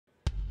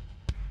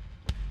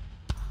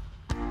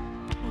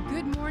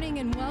morning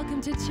and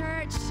welcome to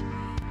church.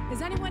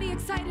 Is anybody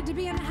excited to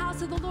be in the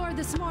house of the Lord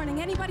this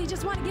morning? Anybody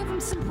just want to give him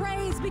some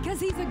praise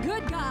because he's a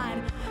good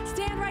God?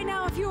 Stand right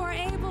now if you are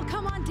able.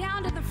 Come on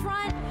down to the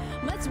front.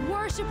 Let's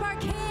worship our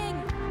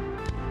King.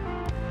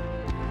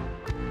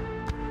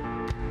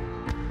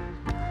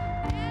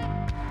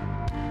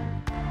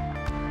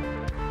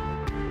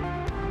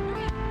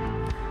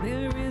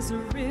 There is a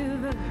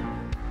river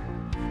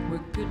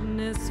where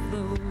goodness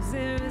flows.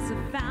 There is a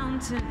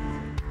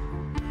fountain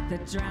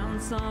that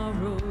drowns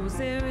sorrows.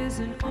 There is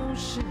an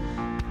ocean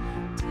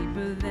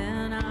deeper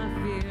than our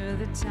fear.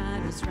 The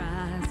tide is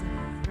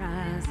rising,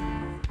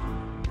 rising.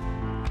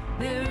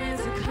 There is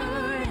a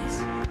current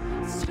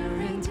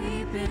stirring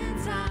deep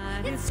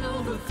inside. It's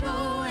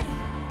overflowing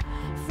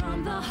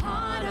from the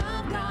heart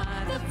of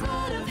God. The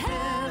flood of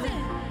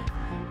heaven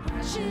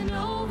rushing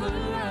over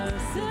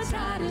us. The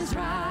tide is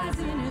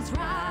rising, it's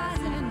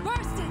rising and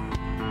bursting.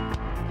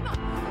 Come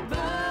on.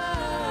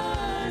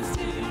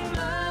 Bursting,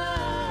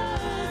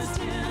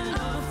 bursting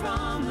up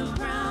from the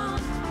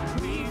ground.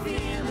 We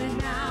feel it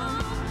now.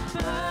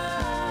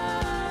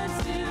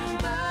 Bursting,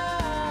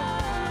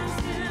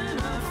 bursting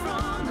up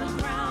from the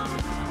ground.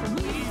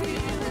 We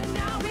feel it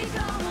now. We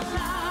come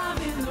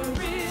alive in the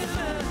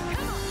river.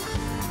 Come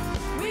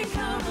on. We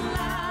come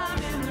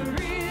alive in the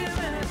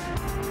river.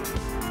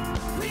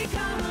 We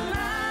come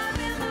alive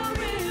in the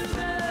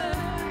river.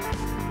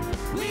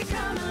 We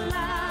come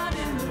alive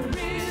in the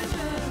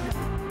river.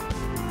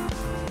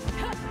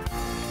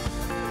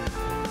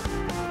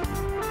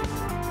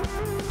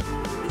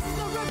 This is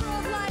the river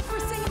of life. We're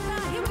singing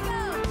about. Here we go.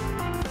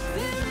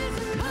 There is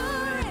a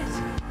current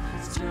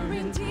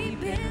stirring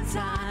deep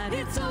inside.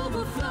 It's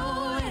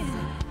overflowing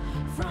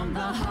from the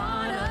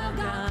heart of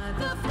God.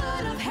 The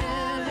flood of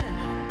heaven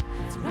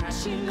is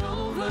rushing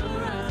over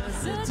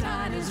us. The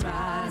tide is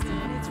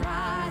rising. It's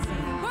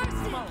rising.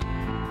 Bursting.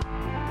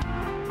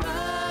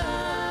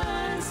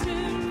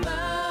 Bursting,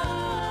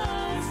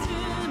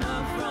 bursting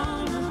up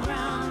from the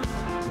ground.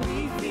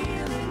 We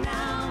feel it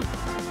now.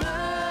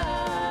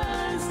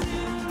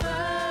 Bursting,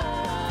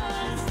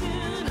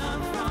 bursting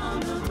up from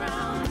the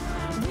ground.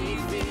 We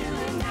feel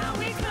it now.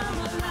 We come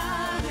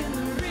alive in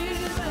the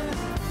river.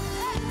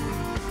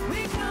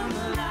 We come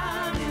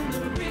alive in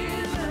the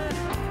river.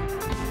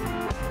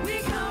 We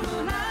come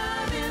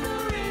alive in the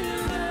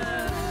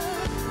river.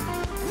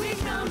 We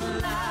come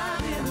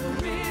alive in the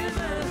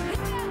river.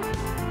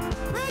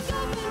 Break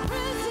open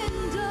prison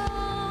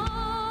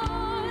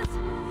doors.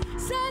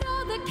 Set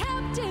all the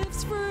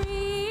captives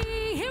free.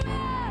 Here we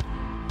are.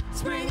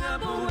 Spring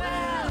up a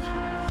well.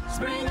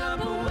 Spring up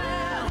a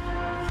well.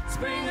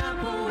 Spring up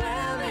a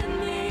well in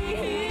me.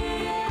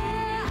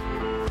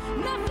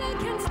 Nothing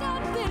can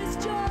stop this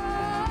joy.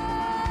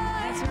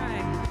 That's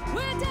right.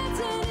 We're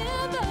dancing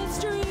in the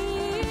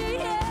street.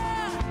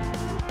 Yeah.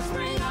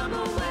 Spring up a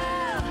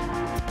well.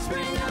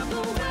 Spring up a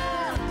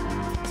well.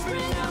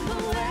 Spring up a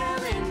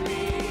well in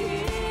me.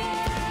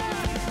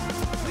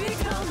 Yeah. We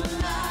come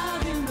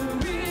alive in the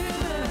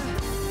river.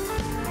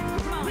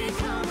 We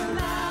come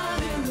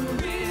alive in the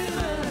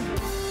river.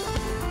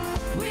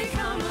 We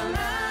come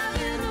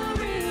alive in the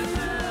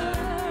river.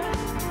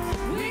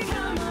 We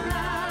come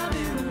alive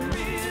in the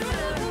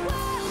river.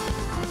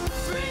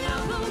 Spring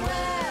up a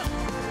well.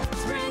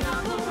 Spring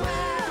up a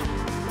well.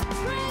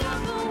 Spring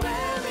up a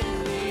well in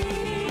me.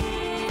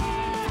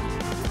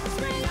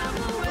 Spring up a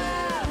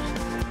well.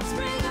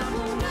 Spring up a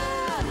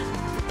well.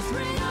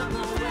 Spring up a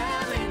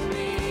well in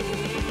me.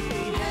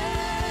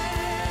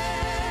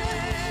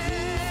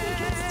 We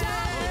can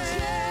stop the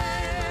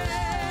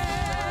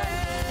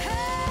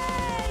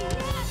Hey,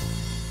 yeah.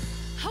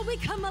 Oh, we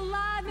come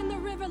alive in the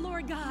river,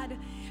 Lord God.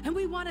 And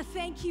we want to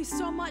thank you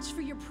so much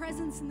for your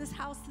presence in this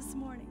house this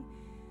morning.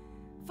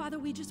 Father,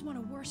 we just want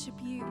to worship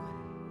you.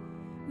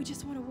 We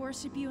just want to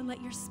worship you and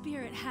let your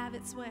spirit have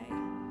its way.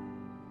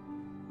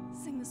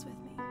 Sing this with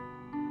me.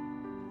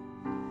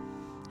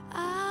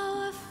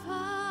 Our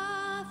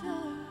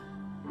Father,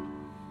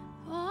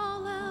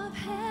 all of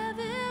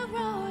heaven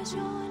roars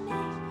your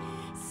name.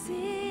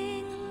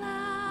 Sing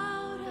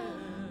louder.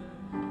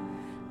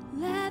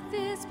 Let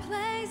this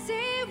place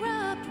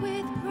erupt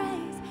with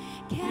praise.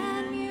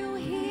 Can you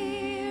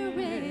hear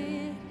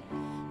it?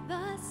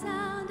 The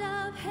sound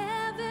of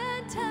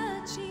heaven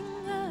touching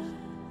earth.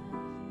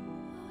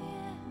 Oh,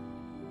 yeah.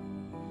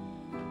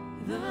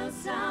 The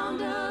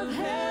sound of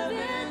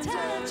heaven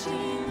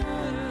touching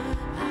earth.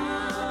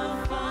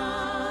 Our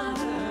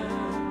Father,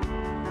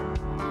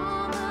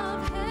 all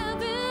of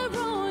heaven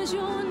roars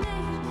your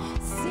name.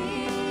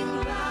 Sing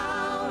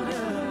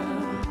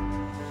louder.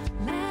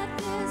 Let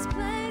this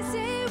place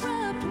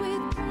erupt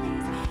with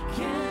praise.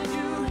 Can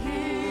you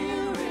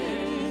hear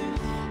it?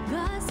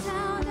 The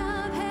sound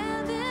of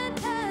heaven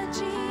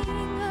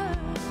touching earth.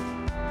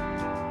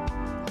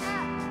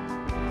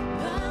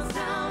 The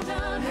sound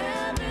of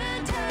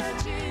heaven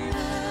touching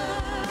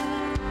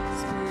earth.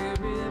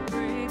 Spirit,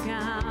 breathe.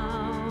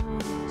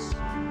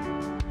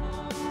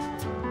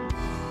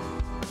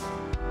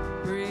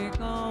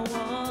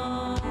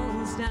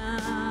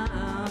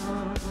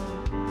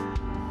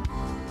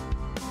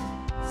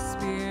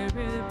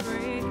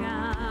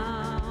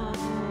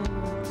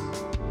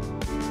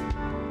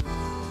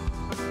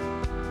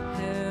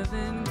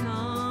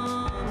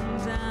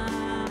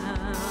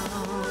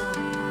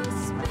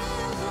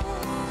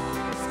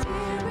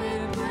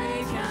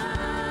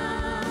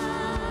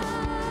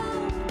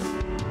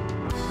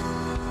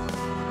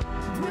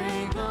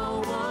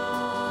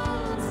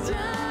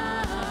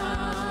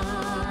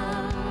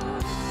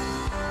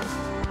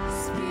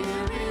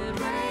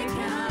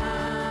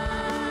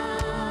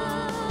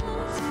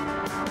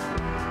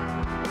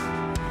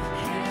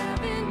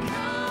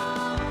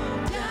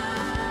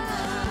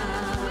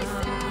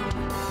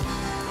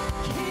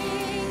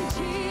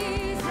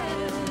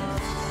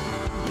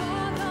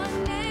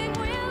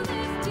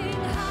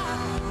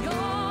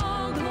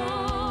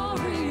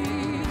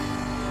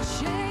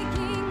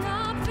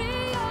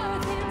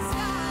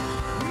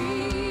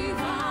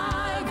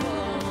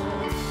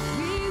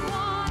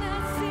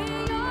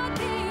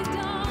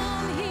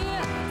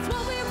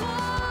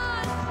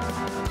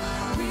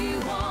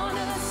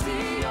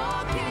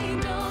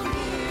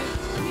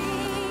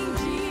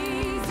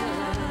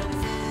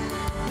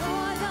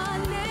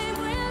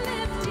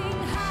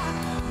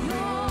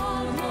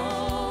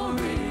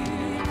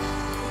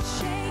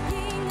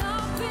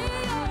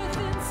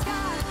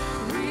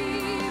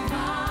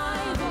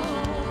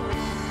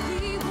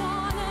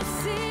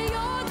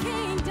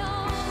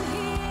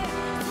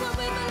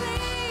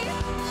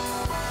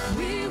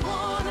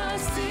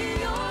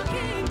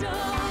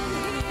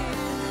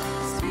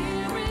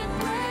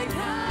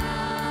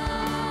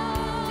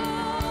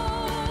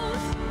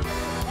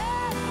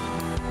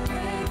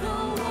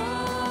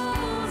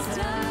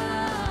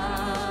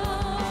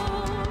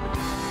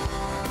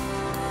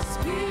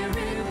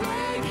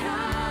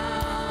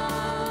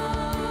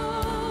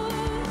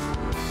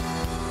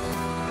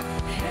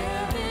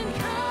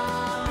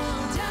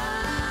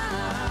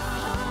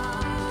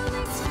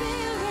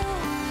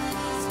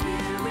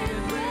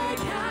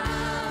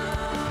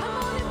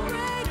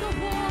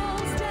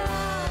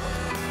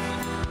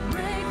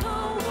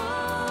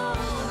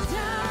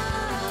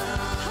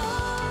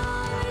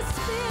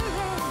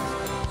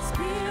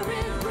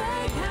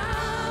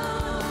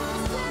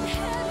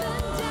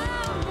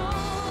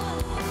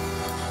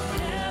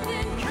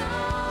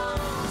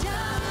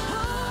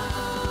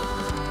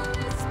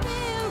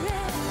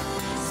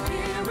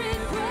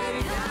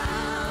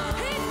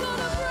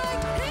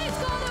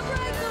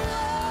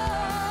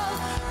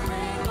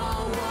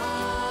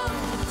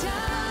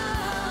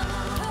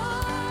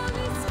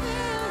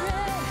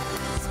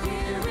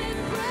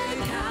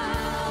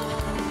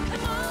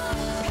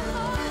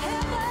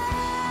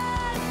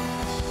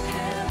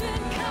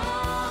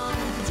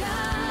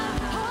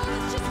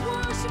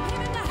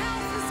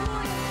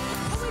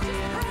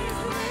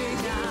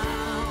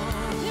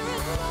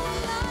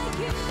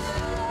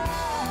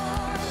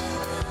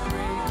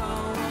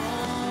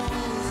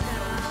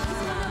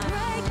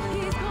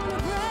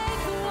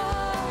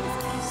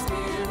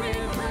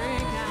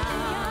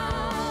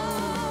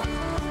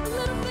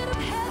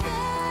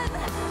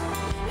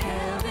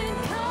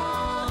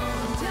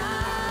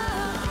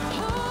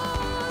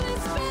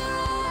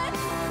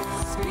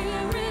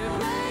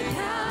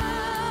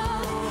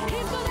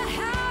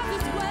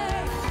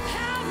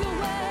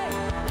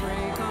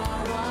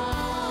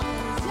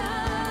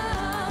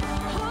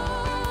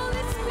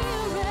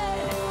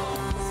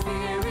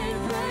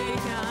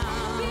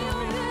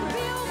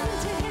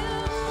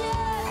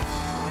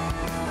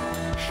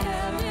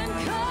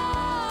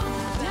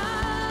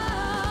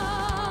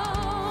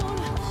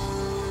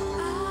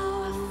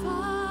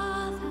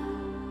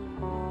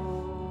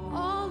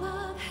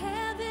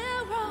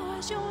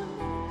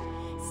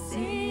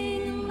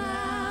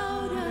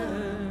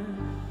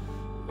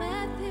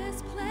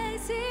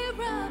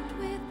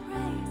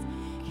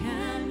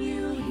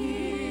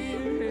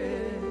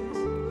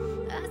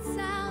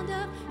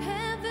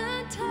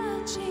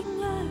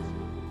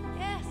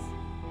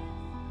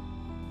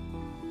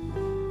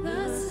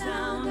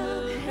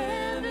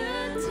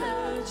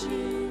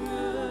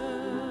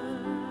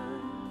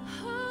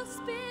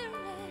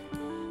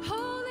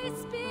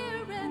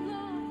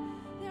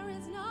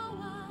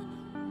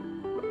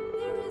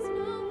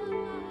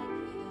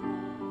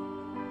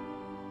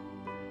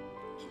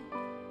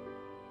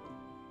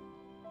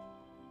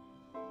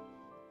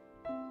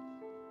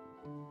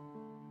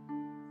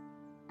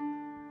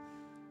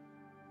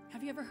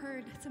 Have you ever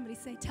heard somebody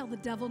say, tell the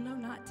devil no,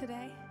 not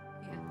today?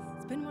 Yes.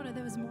 It's been one of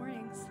those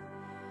mornings.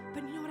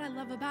 But you know what I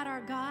love about our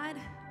God?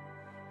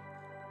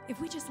 If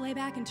we just lay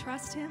back and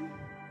trust him,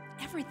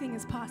 everything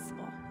is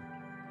possible.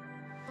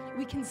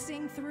 We can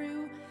sing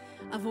through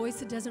a voice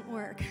that doesn't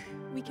work.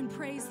 We can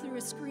praise through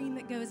a screen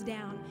that goes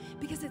down,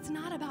 because it's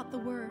not about the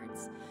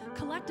words.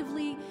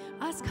 Collectively,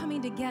 us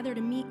coming together to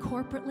meet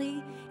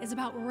corporately is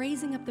about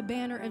raising up the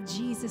banner of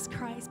Jesus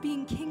Christ,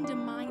 being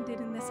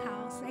kingdom-minded in this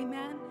house.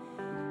 Amen?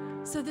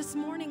 So this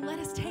morning, let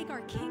us take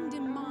our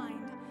kingdom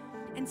mind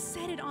and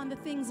set it on the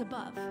things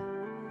above,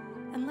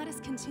 and let us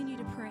continue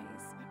to praise.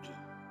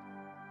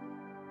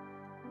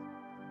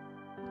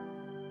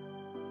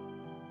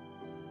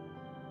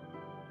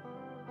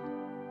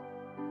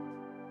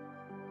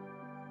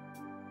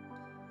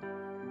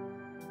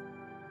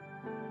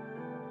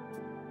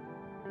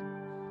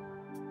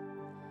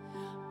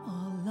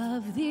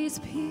 Of these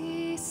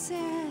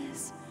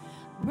pieces,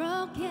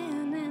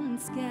 broken and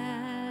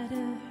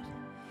scattered,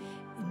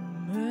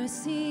 in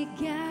mercy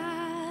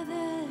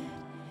gathered,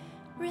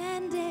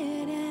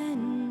 rendered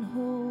and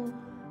whole,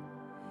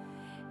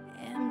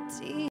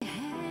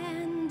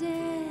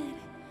 empty-handed,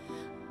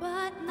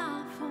 but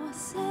not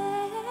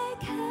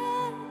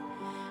forsaken.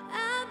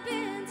 I've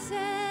been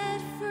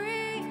set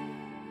free.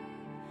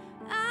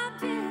 I've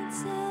been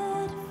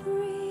set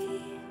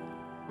free.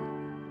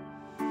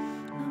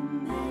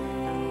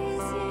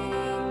 Amazing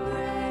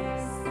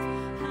grace,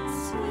 how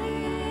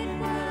sweet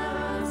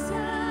the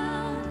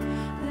sound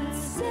that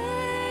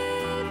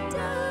saved a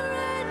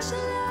wretch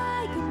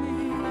like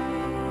me.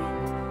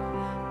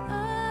 Oh,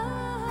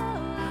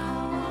 I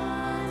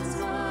once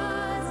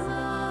was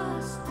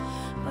lost,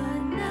 but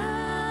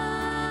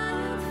now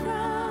I'm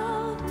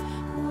found.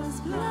 Was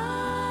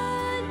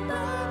blind,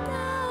 but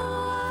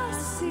now I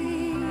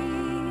see.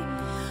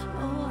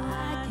 Oh,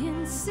 I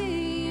can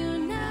see you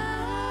now.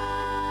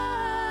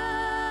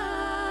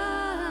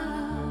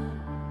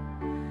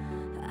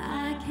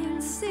 I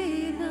can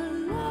see the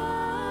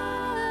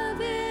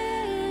love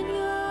in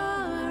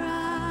your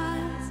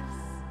eyes,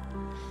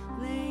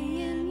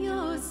 laying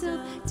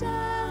yourself down,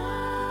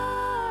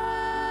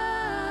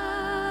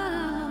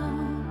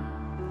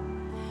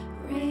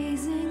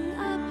 raising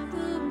up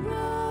the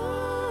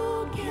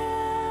broken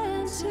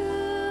to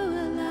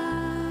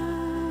life.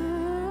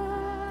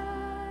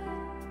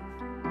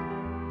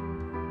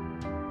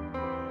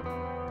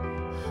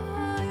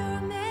 Oh, you're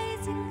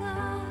amazing,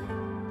 God.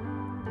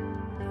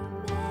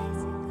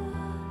 Amazing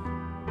God.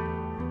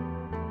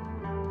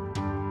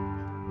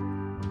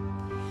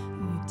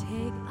 You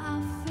take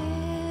our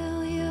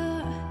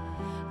failure,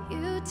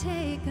 you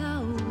take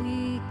our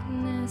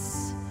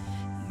weakness,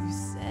 you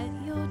set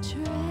your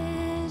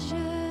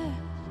treasure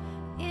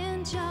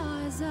in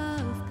jars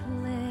of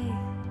clay.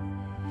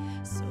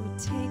 So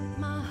take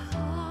my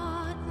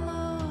heart,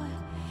 Lord,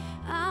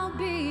 I'll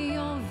be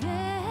your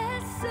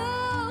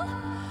vessel,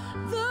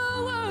 the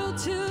world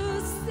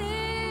to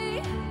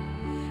see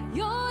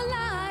your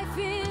life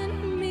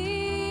in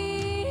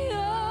me.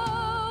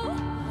 Oh,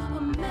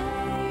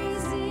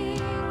 amazing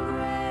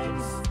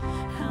grace,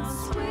 how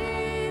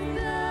sweet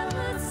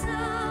the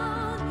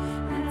sound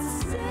that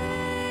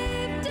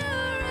saved a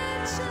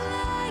wretch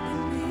like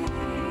me.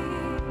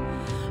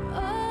 Oh,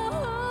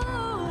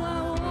 I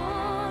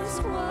once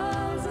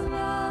was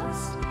lost.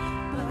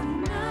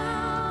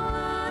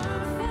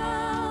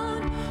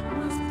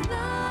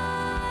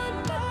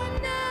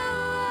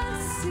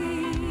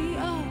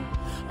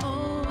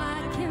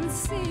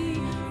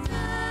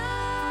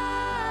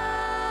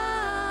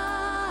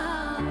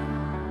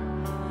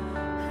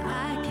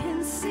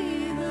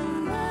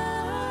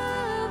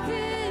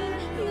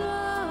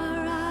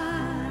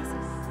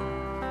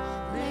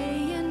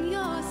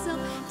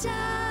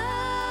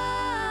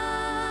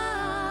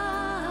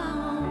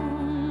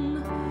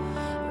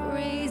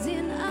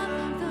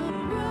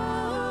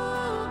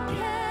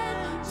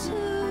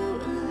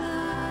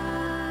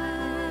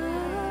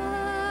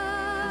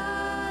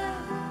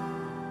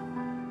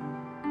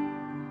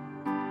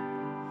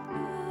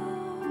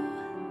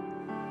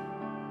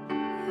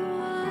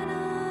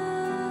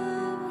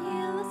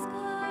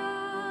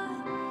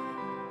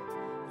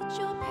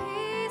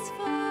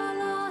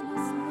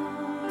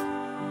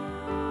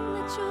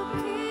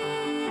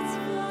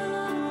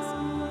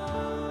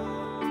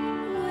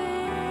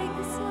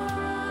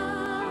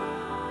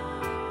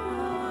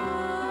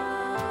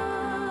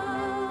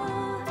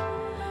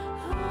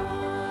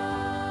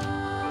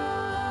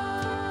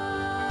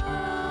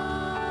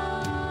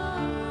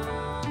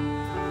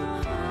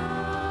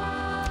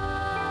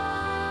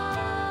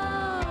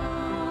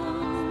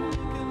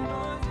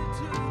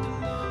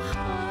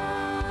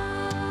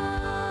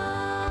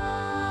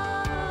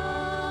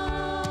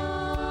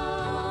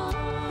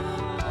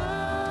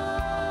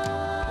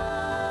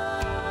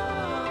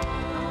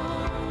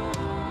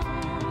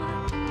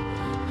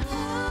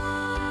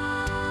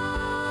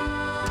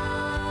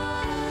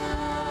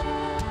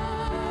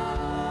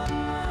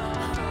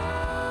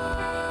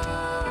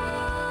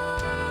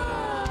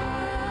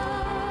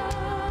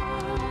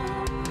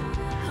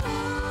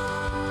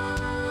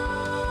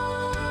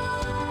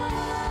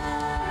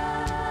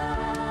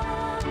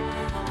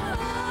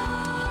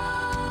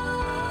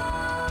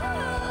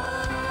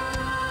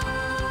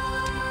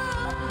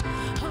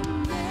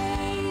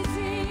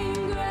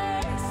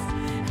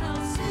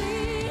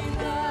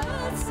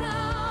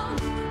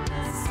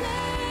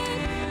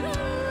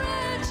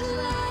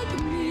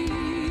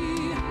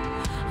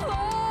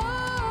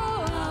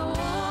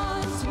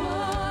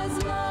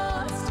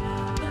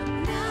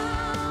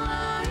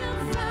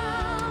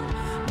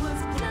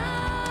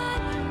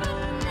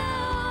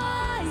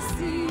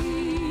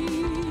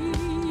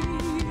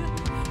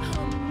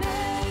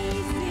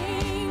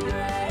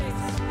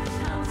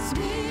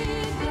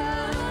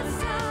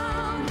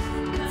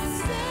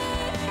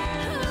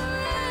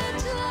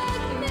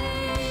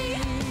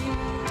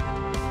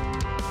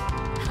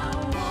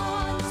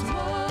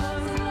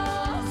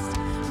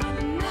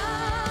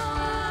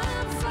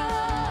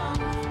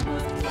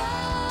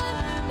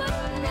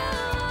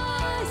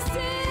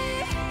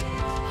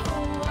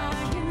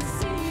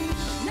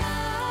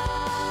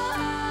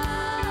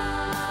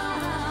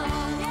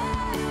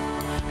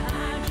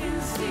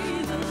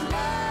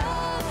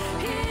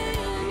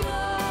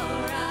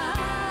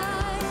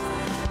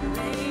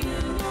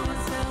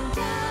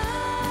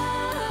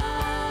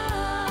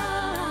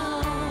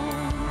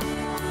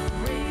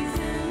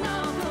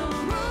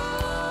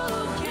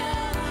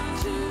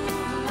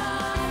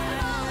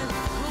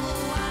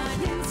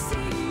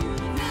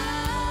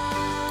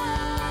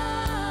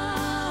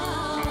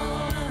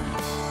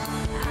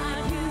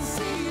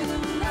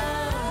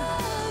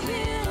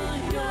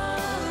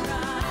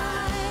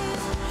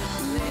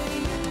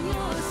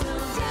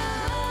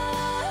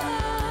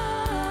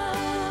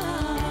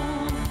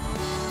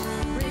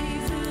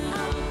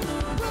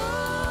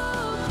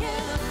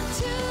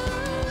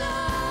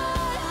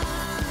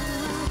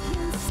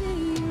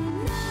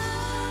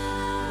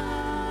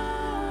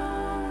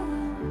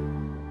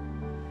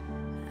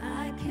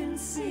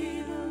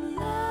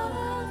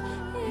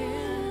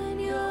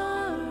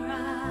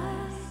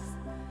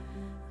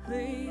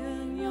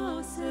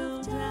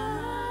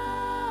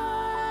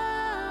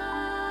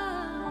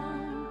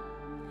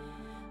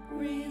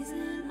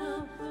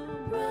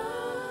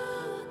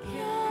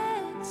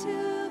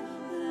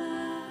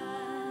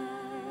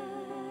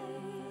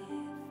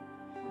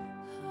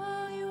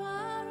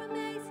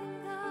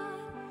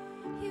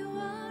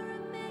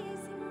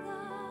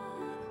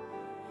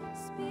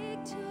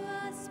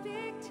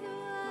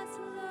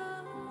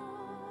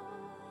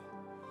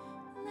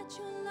 Let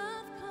your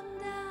love come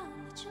down.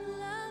 Let your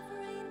love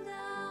rain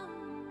down.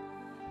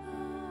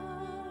 Oh,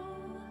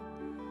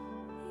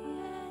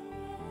 yeah,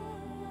 yeah.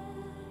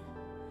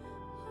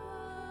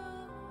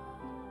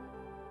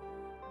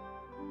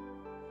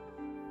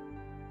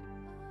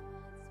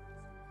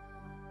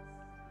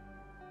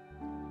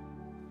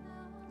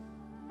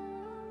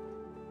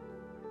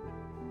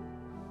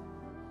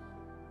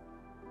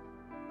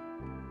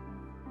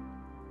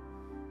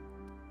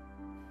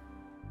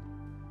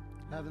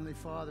 Heavenly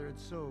Father,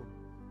 it's so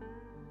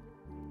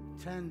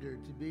tender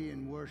to be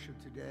in worship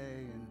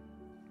today and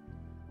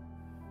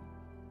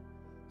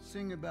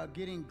sing about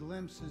getting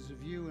glimpses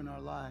of you in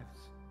our lives.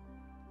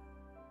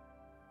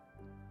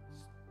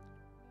 It's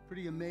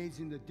pretty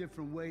amazing the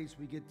different ways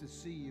we get to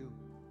see you.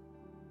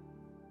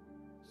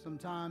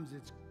 Sometimes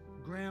it's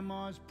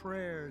grandma's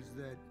prayers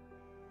that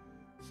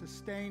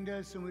sustained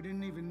us and we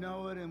didn't even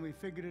know it, and we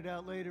figured it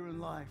out later in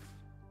life.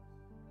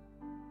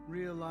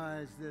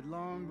 Realized that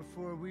long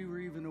before we were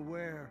even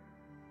aware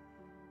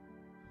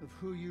of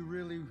who you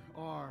really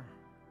are,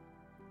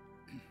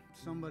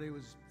 somebody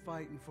was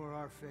fighting for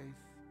our faith.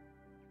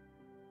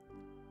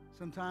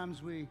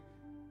 Sometimes we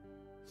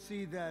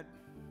see that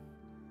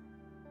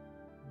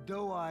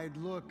doe-eyed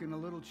look in a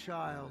little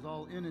child,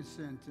 all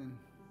innocent and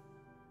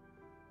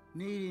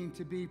needing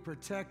to be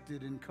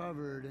protected and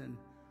covered, and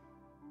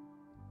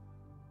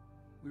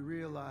we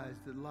realize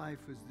that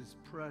life is this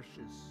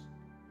precious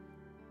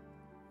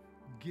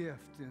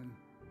gift and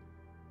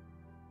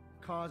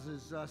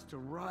causes us to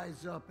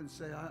rise up and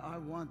say, I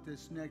want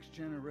this next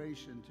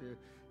generation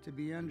to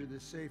be under the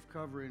safe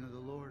covering of the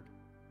Lord.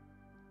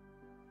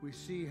 We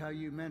see how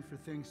you meant for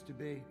things to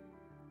be.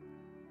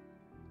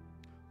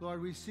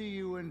 Lord, we see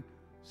you when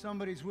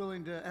somebody's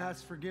willing to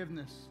ask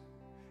forgiveness.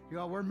 You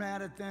know, we're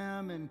mad at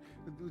them, and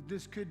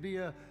this could be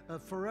a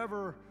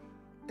forever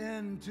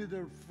end to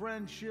the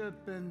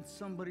friendship, and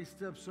somebody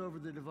steps over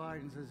the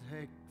divide and says,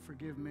 hey,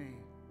 forgive me.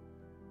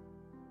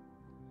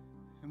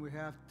 And we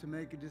have to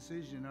make a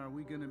decision. Are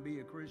we going to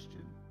be a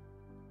Christian?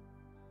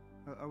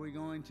 Are we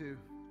going to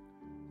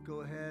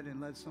go ahead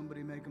and let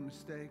somebody make a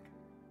mistake?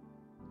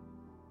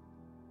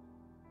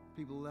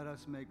 People let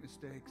us make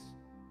mistakes.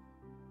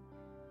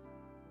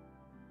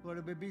 Lord,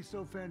 it would be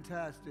so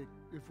fantastic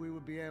if we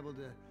would be able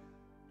to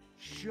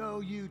show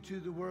you to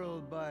the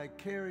world by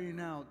carrying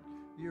out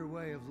your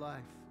way of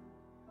life,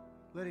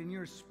 letting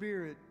your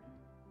Spirit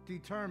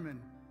determine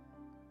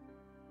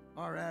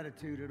our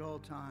attitude at all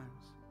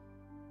times,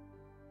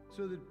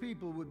 so that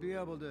people would be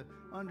able to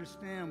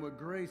understand what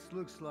grace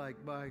looks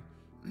like by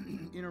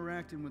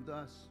interacting with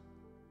us.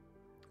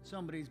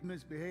 Somebody's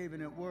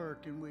misbehaving at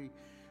work, and we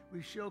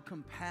show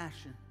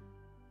compassion.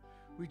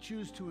 We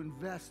choose to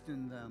invest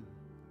in them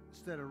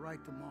instead of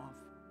write them off.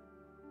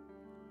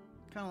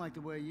 Kind of like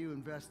the way you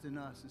invest in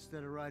us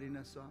instead of writing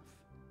us off.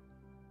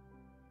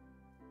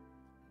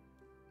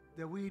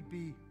 That we'd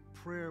be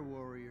prayer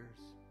warriors,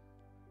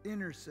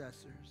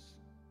 intercessors.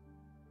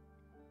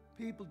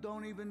 People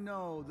don't even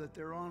know that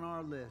they're on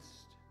our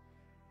list,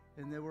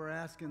 and that we're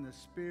asking the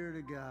Spirit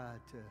of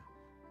God to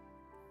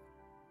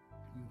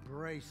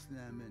embrace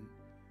them and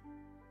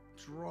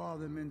draw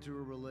them into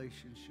a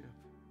relationship.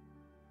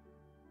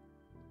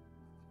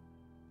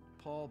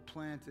 Paul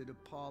planted,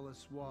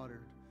 Apollos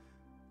watered,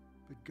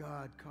 but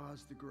God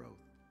caused the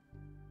growth.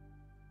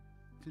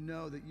 To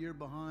know that you're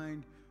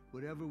behind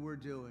whatever we're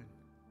doing.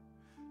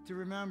 To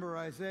remember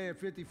Isaiah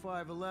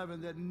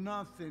 55:11, that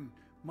nothing,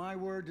 my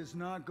word, does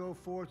not go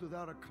forth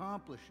without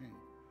accomplishing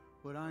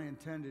what I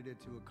intended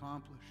it to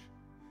accomplish.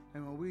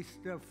 And when we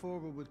step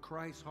forward with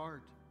Christ's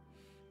heart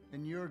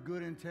and your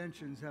good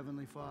intentions,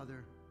 Heavenly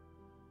Father,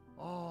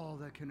 all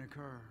that can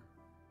occur.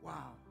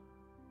 Wow.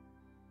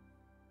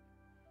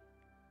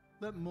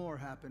 Let more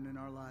happen in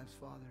our lives,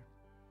 Father.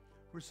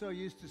 We're so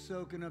used to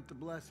soaking up the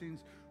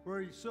blessings.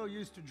 We're so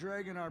used to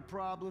dragging our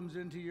problems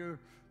into your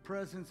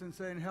presence and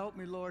saying, help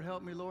me, Lord,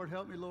 help me, Lord,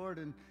 help me, Lord.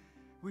 And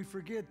we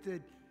forget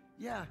that,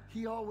 yeah,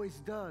 he always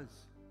does.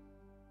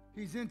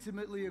 He's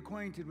intimately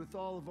acquainted with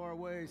all of our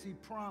ways. He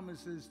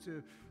promises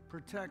to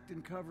protect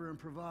and cover and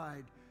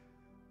provide.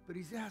 But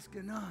he's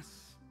asking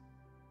us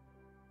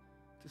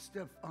to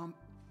step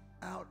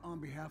out on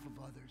behalf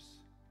of others.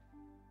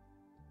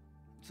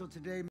 So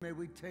today, may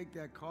we take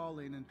that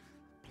calling and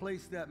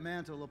place that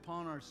mantle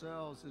upon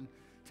ourselves and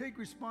take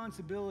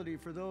responsibility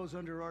for those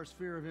under our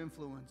sphere of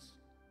influence.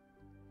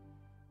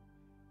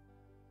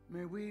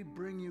 May we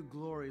bring you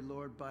glory,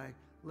 Lord, by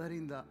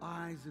letting the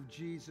eyes of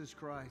Jesus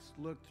Christ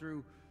look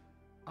through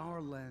our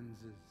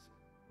lenses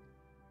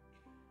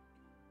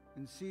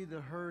and see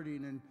the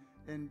hurting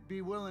and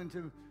be willing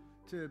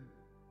to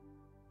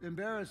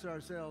embarrass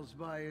ourselves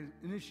by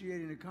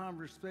initiating a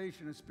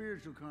conversation, a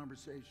spiritual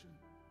conversation.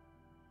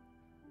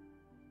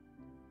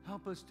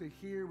 Help us to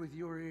hear with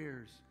your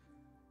ears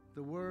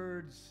the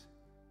words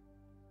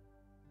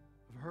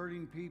of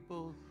hurting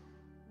people,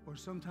 or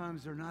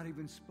sometimes they're not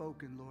even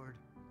spoken, Lord.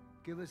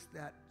 Give us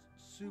that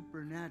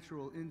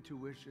supernatural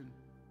intuition.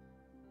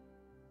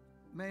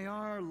 May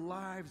our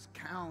lives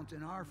count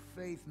and our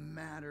faith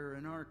matter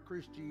and our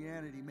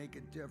Christianity make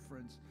a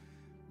difference.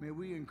 May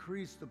we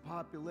increase the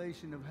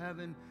population of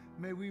heaven.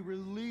 May we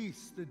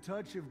release the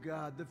touch of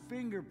God, the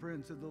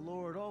fingerprints of the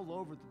Lord all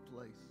over the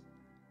place.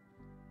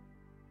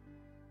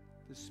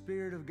 The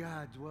Spirit of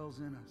God dwells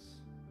in us.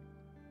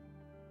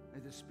 May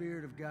the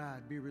Spirit of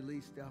God be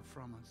released out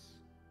from us.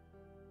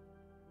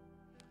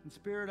 And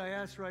Spirit, I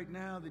ask right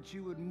now that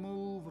you would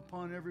move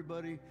upon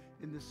everybody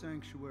in the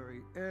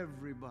sanctuary,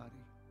 everybody.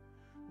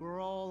 We're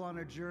all on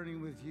a journey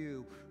with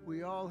you.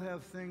 We all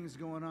have things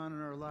going on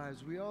in our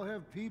lives. We all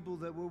have people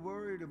that we're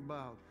worried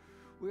about.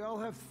 We all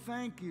have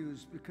thank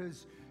yous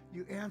because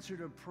you answered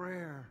a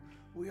prayer.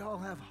 We all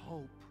have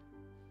hope.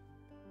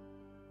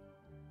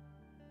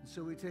 And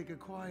so we take a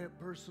quiet,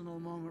 personal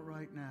moment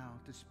right now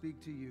to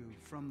speak to you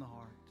from the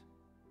heart.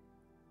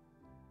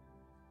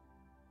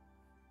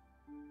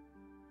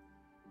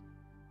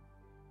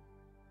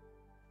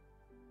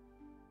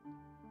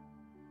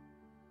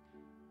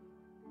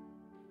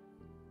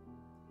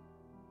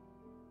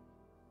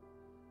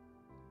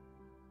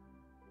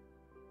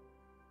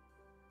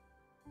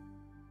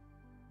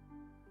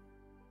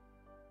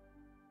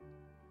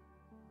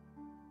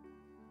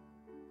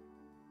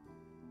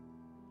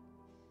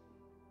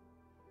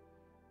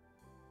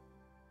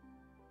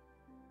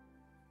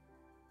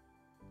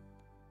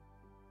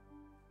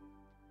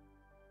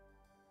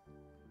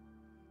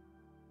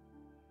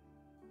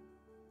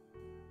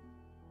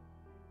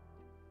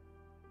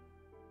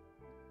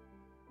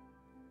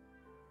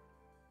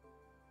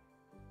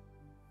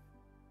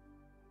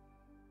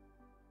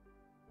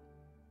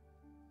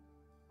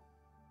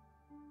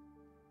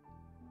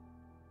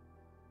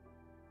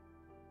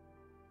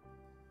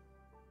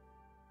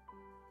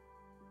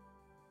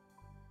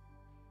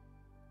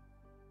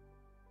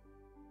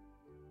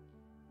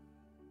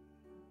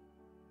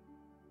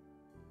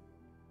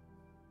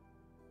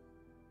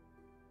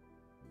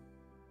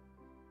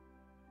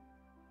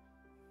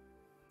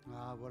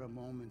 Ah, what a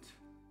moment.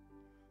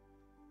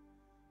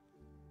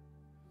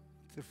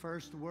 To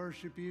first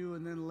worship you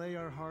and then lay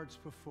our hearts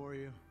before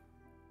you.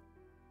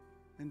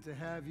 And to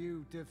have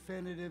you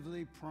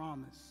definitively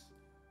promise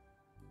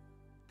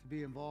to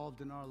be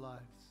involved in our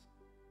lives.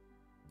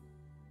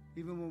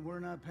 Even when we're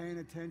not paying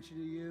attention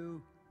to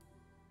you,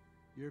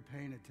 you're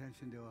paying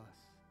attention to us.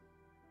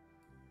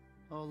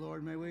 Oh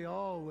Lord, may we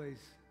always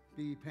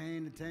be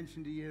paying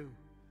attention to you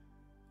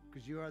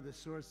because you are the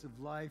source of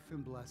life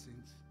and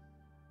blessings.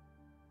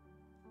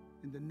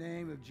 In the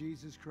name of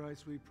Jesus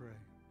Christ we pray.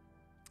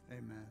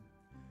 Amen.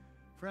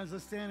 Friends,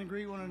 let's stand and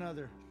greet one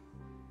another.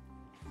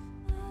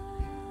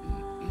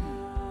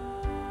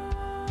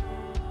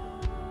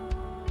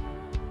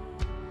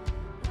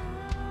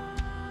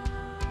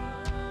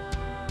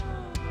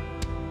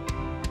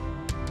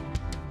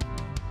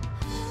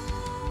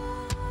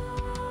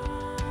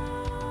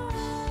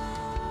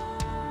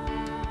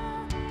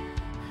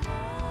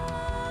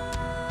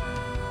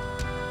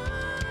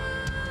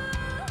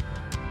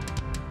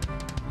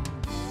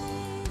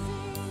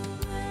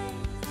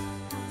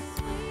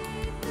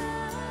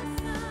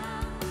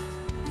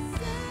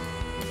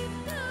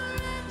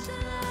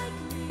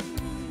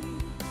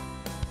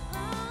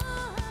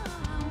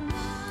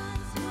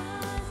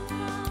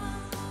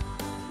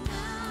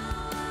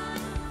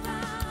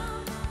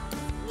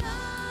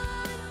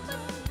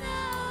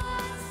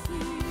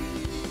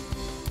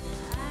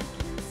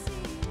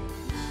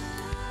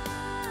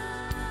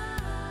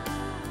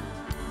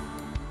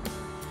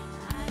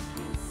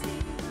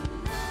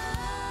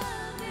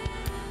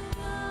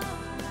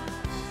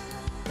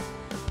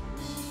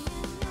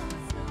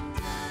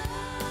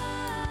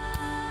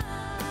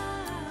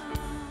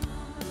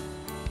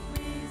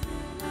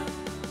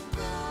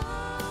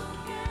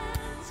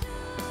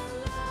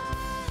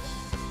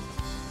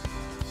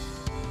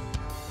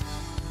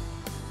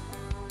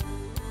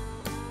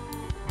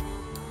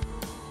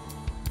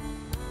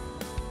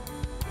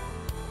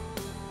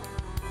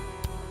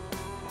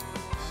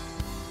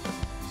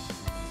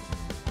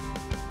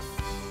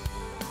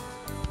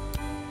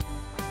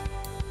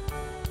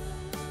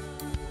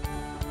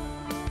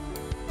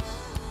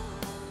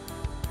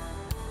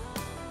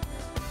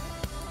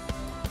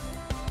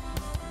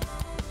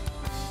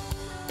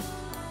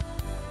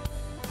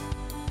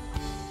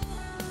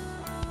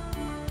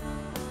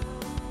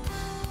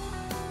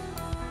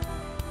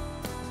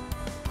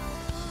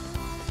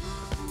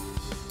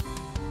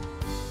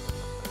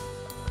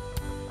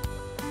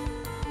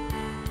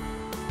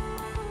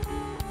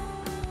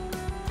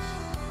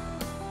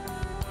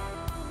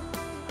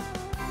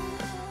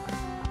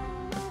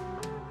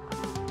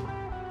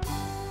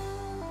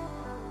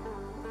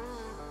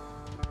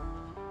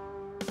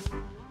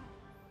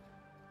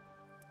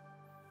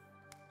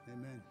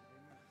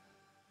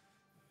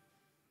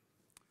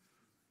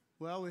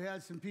 Well, we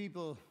had some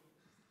people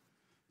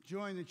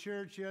join the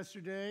church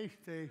yesterday,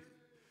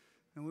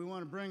 and we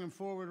want to bring them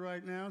forward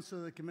right now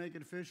so they can make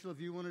it official.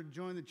 If you want to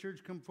join the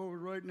church, come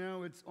forward right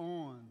now. It's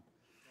on.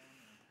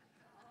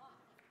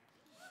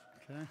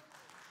 Okay.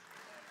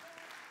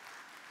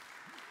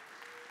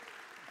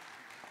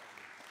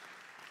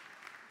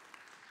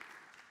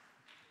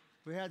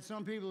 We had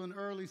some people in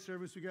early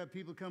service. We got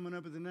people coming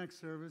up at the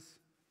next service.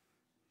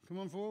 Come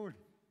on forward.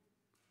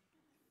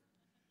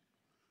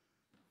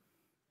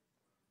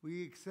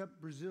 We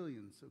accept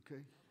Brazilians,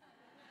 okay?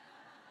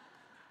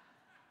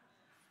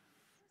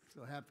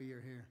 So happy you're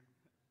here.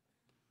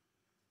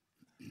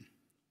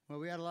 Well,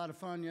 we had a lot of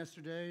fun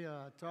yesterday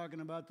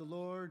talking about the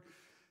Lord,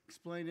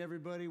 explain to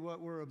everybody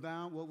what we're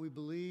about, what we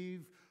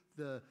believe,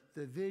 the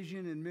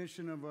vision and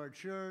mission of our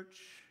church,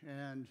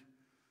 and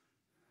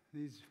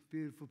these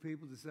beautiful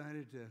people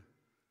decided to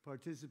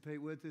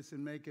participate with us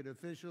and make it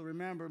official.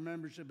 Remember,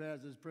 membership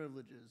has its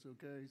privileges,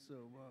 okay? So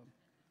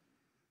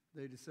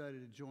they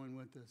decided to join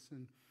with us.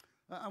 And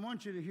I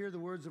want you to hear the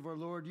words of our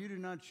Lord. You did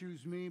not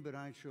choose me, but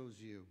I chose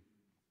you.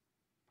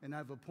 And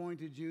I've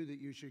appointed you that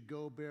you should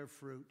go bear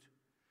fruit.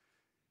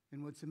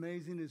 And what's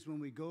amazing is when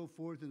we go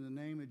forth in the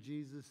name of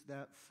Jesus,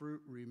 that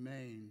fruit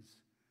remains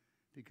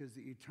because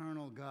the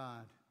eternal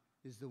God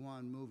is the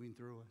one moving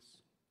through us.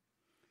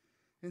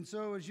 And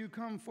so as you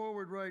come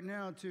forward right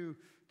now to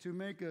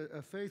make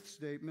a faith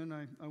statement,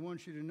 I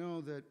want you to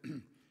know that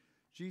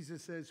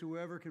Jesus says,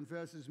 whoever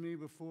confesses me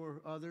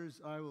before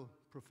others, I will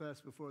profess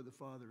before the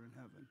Father in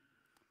heaven.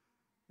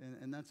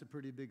 And that's a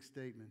pretty big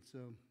statement. So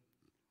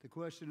the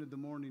question of the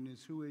morning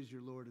is, who is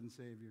your Lord and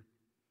Savior?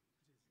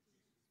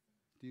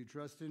 Do you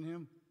trust in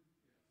him?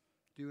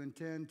 Do you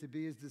intend to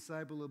be his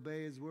disciple,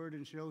 obey his word,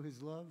 and show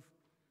his love?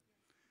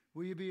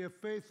 Will you be a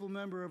faithful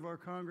member of our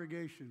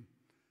congregation?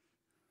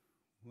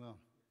 Well,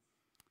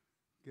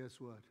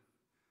 guess what?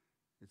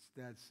 It's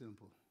that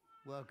simple.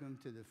 Welcome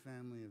to the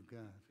family of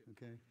God,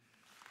 okay?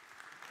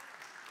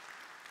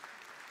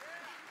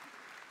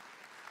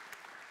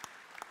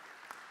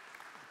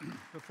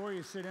 Before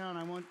you sit down,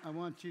 I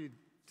want you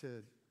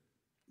to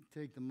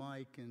take the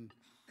mic and,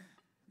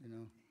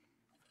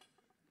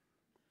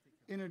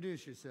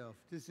 introduce yourself.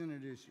 Just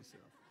introduce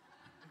yourself.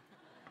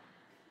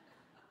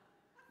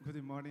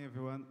 Good morning,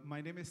 everyone. My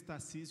name is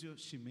Tarcísio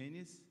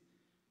Ximenes.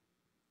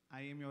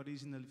 I am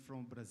originally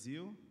from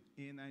Brazil,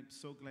 and I'm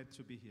so glad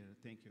to be here.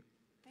 Thank you.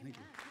 Thank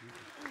you.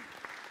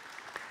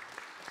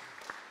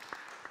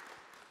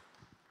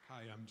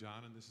 Hi, I'm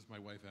John, and this is my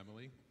wife,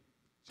 Emily.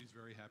 She's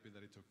very happy that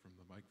I took from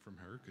the mic from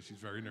her because she's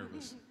very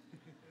nervous.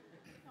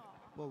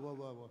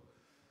 Whoa.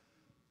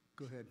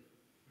 Go ahead.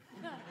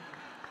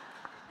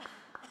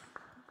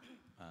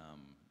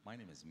 My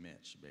name is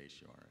Mitch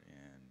Bayshore,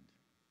 and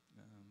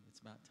it's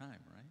about time,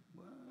 right?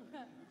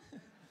 What?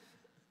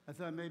 I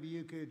thought maybe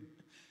you could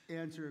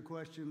answer a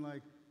question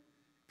like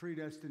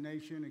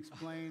predestination,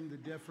 explain the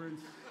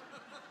difference.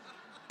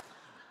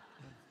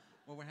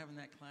 Well, we're having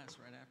that class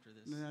right after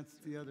this. That's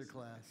the other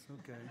class,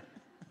 okay.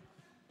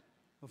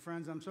 Well,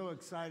 friends, I'm so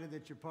excited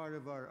that you're part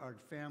of our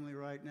family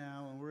right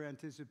now, and we're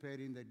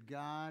anticipating that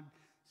God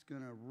is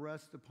going to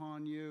rest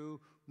upon you,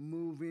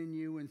 move in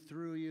you and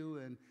through you,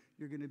 and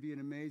you're going to be an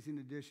amazing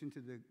addition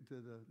to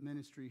the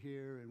ministry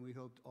here, and we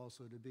hope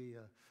also to be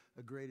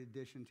a great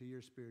addition to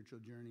your spiritual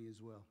journey as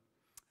well.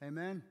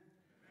 Amen?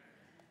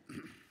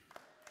 Amen.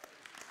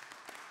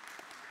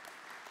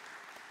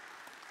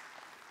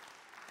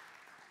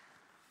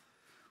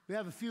 We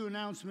have a few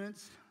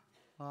announcements.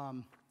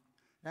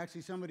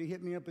 Actually, somebody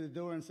hit me up at the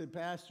door and said,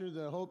 Pastor,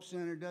 the Hope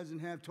Center doesn't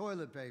have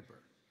toilet paper.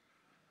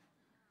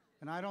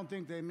 And I don't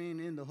think they mean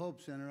in the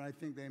Hope Center. I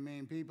think they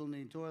mean people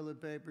need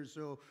toilet paper.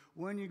 So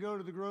when you go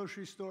to the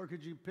grocery store,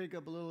 could you pick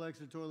up a little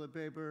extra toilet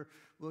paper?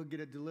 We'll get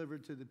it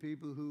delivered to the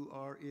people who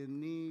are in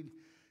need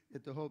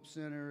at the Hope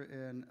Center,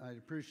 and I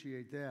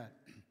appreciate that.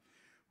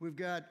 We've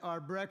got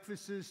our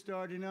breakfasts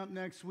starting up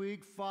next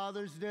week,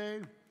 Father's Day.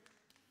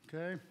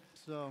 Okay,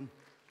 so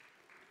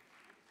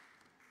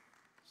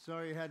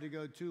sorry you had to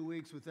go 2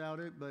 weeks without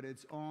it, but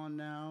it's on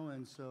now,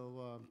 and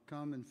so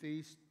come and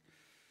feast.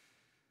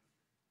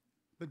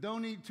 But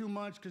don't eat too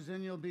much, because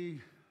then you'll be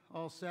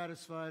all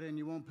satisfied and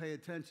you won't pay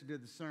attention to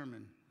the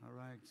sermon, all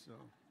right? So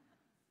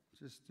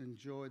just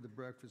enjoy the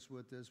breakfast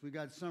with us. We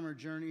got Summer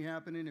Journey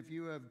happening. If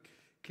you have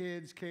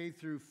kids K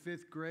through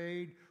 5th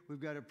grade, we've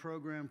got a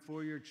program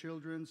for your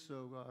children,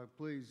 so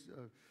please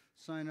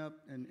sign up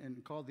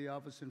and call the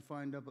office and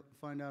find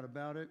out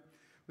about it.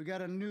 We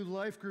got a new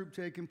life group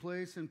taking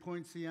place in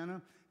Point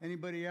Siena.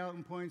 Anybody out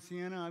in Point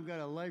Siena? I've got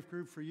a life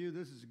group for you.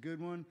 This is a good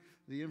one.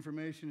 The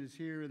information is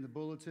here in the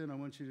bulletin. I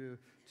want you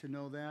to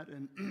know that.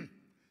 And a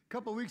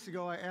couple weeks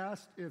ago, I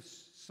asked if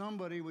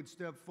somebody would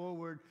step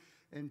forward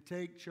and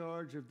take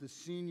charge of the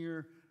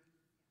senior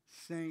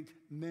saint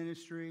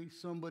ministry.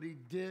 Somebody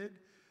did.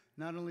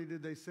 Not only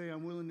did they say,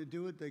 I'm willing to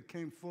do it, they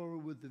came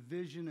forward with the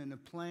vision and a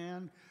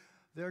plan.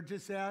 They're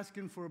just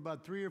asking for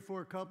about 3 or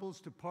 4 couples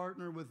to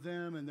partner with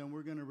them, and then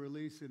we're going to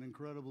release an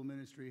incredible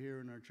ministry here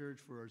in our church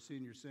for our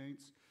senior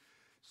saints.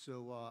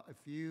 So if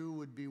you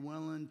would be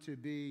willing to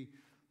be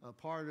a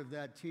part of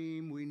that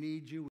team, we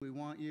need you, we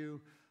want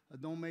you.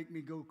 Don't make me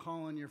go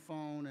calling your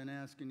phone and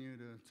asking you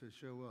to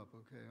show up,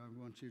 okay?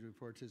 I want you to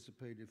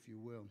participate if you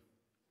will.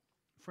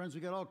 Friends,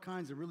 we got all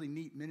kinds of really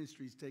neat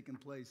ministries taking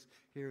place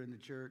here in the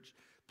church.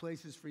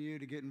 Places for you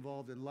to get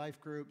involved in life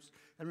groups.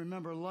 And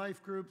remember,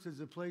 life groups is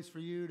a place for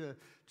you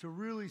to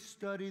really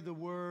study the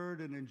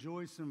Word and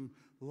enjoy some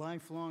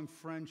lifelong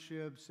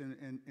friendships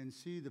and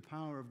see the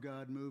power of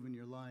God move in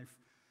your life.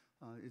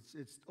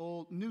 It's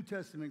old New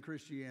Testament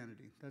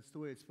Christianity. That's the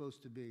way it's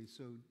supposed to be.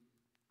 So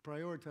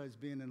prioritize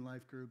being in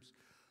life groups.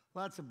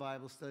 Lots of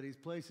Bible studies,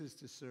 places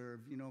to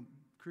serve. You know,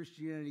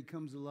 Christianity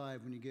comes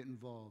alive when you get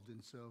involved.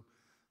 And so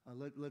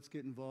let's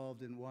get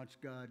involved and watch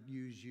God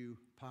use you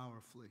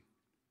powerfully.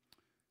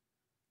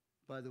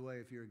 By the way,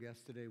 if you're a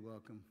guest today,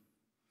 welcome.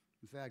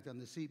 In fact, on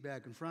the seat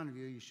back in front of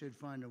you, you should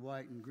find a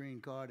white and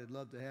green card. I'd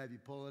love to have you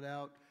pull it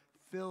out,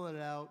 fill it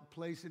out,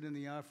 place it in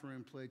the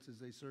offering plates as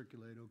they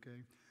circulate,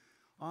 okay?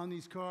 On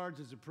these cards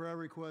is a prayer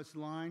request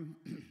line.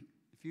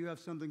 If you have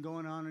something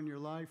going on in your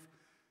life,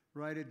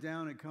 write it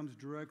down. It comes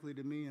directly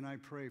to me, and I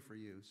pray for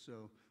you.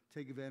 So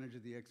take advantage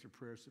of the extra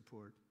prayer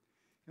support.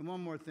 And one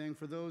more thing,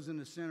 for those in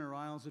the center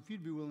aisles, if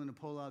you'd be willing to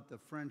pull out the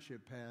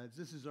friendship pads,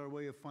 this is our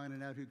way of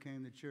finding out who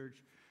came to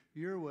church,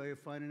 your way of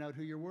finding out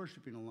who you're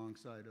worshiping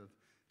alongside of.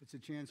 It's a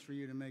chance for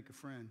you to make a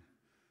friend.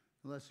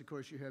 Unless, of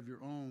course, you have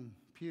your own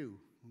pew,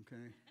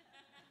 okay?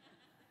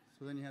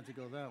 So then you have to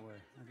go that way,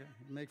 okay?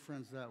 Make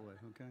friends that way,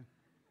 okay?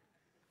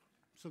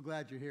 So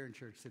glad you're here in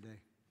church today,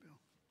 Bill.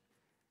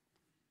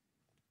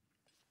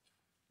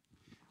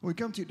 We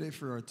come to you today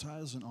for our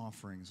tithes and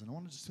offerings, and I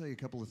want to just tell you a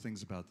couple of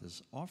things about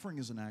this. Offering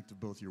is an act of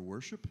both your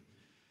worship,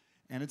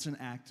 and it's an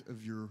act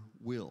of your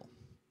will.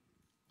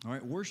 All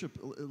right, worship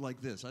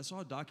like this. I saw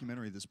a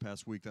documentary this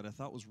past week that I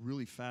thought was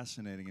really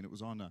fascinating, and it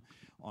was on the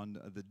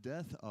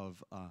death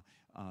of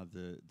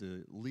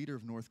the leader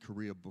of North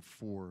Korea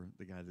before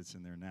the guy that's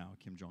in there now,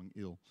 Kim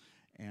Jong-il.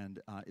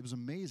 And it was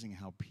amazing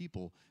how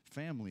people,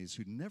 families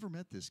who'd never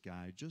met this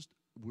guy, just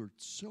were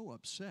so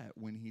upset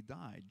when he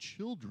died.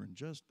 Children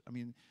just, I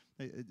mean,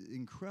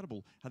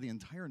 incredible how the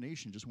entire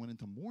nation just went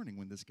into mourning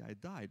when this guy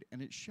died.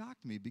 And it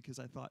shocked me because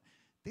I thought,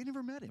 they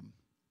never met him.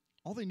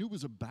 All they knew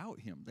was about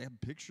him. They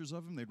had pictures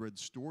of him. They'd read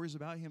stories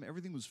about him.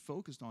 Everything was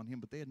focused on him,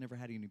 but they had never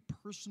had any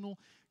personal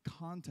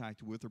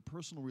contact with or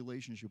personal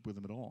relationship with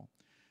him at all.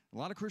 A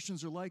lot of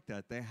Christians are like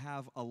that. They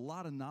have a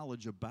lot of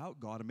knowledge about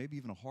God and maybe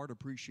even a heart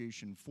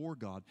appreciation for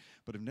God,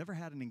 but have never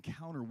had an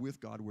encounter with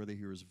God where they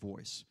hear his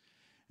voice.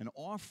 And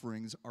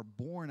offerings are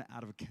born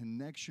out of a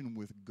connection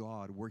with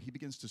God where he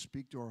begins to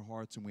speak to our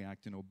hearts and we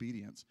act in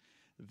obedience.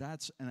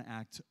 That's an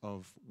act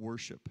of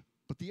worship.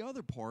 But the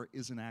other part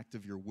is an act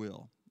of your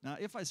will. Now,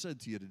 if I said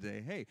to you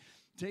today, hey,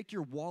 take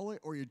your wallet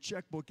or your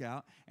checkbook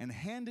out and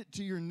hand it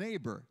to your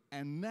neighbor,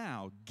 and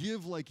now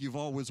give like you've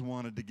always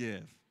wanted to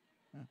give.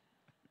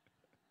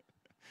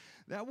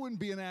 That wouldn't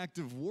be an act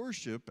of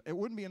worship. It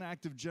wouldn't be an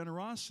act of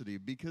generosity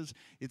because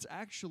it's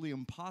actually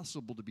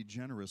impossible to be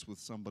generous with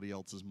somebody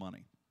else's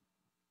money,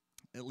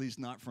 at least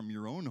not from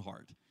your own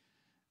heart.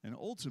 And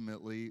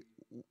ultimately,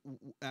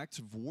 acts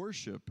of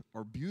worship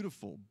are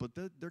beautiful, but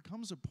there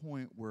comes a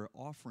point where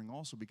offering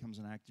also becomes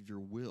an act of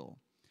your will.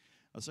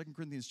 2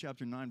 Corinthians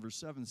chapter 9, verse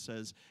 7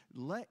 says,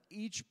 let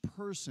each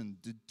person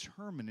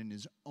determine in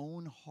his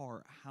own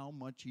heart how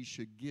much he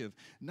should give,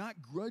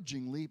 not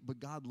grudgingly, but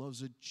God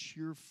loves a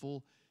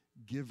cheerful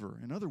giver.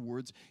 In other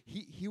words,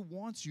 he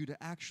wants you to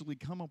actually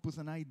come up with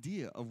an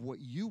idea of what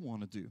you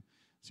want to do.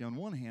 See, on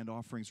one hand,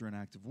 offerings are an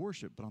act of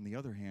worship, but on the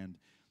other hand,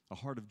 a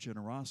heart of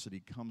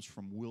generosity comes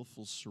from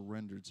willful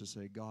surrender to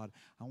say, God,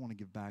 I want to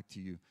give back to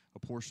you a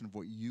portion of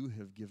what you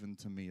have given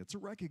to me. It's a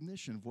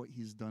recognition of what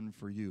he's done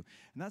for you.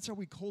 And that's how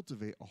we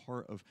cultivate a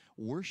heart of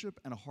worship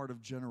and a heart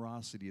of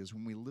generosity, is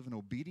when we live in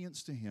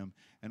obedience to him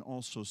and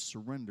also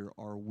surrender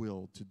our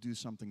will to do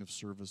something of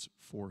service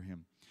for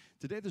him.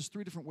 Today, there's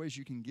 3 different ways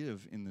you can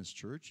give in this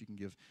church. You can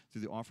give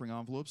through the offering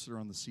envelopes that are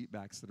on the seat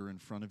backs that are in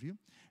front of you.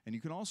 And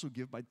you can also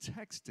give by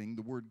texting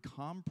the word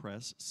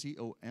COMPRESS,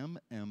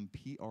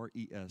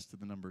 COMMPRES, to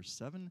the number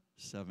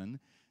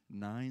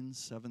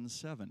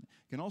 77977.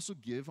 You can also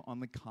give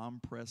on the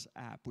Compress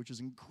app, which is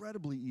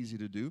incredibly easy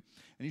to do.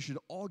 And you should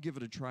all give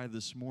it a try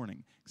this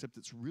morning, except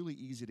it's really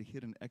easy to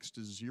hit an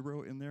extra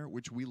 0 in there,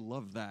 which we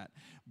love that,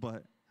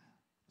 but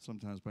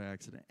sometimes by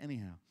accident.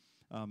 Anyhow.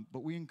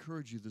 But we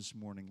encourage you this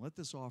morning, let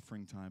this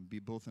offering time be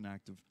both an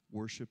act of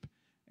worship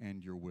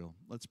and your will.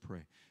 Let's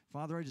pray.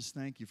 Father, I just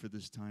thank you for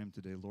this time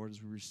today, Lord,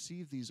 as we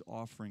receive these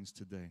offerings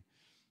today.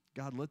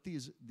 God, let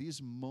these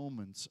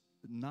moments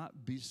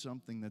not be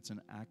something that's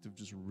an act of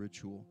just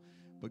ritual,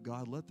 but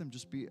God, let them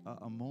just be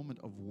a moment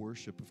of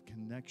worship, of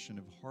connection,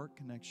 of heart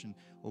connection,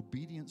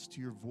 obedience to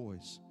your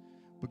voice.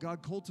 But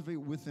God, cultivate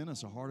within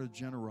us a heart of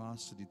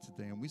generosity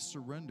today, and we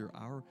surrender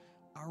our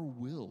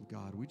will,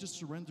 God. We just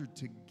surrender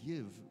to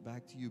give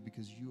back to you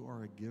because you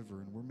are a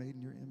giver and we're made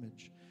in your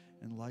image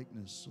and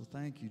likeness. So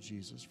thank you,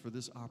 Jesus, for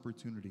this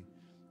opportunity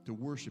to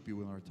worship you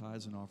with our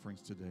tithes and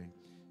offerings today.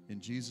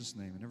 In Jesus'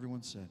 name. And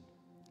everyone said,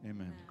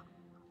 amen.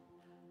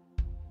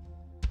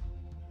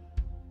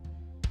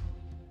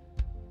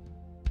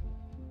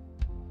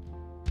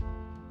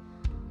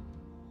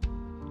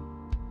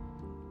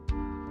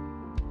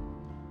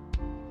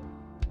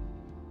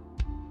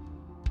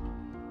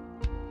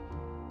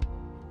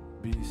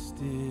 Be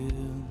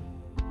still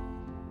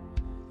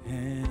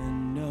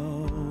and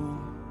know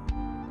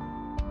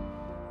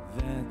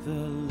that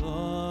the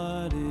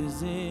Lord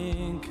is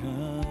in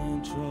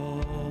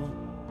control.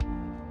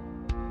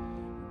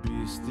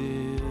 Be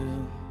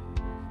still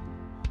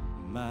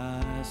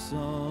my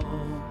soul.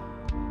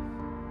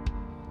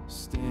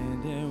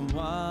 Stand and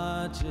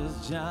watch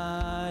as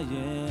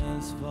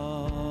giants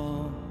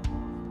fall.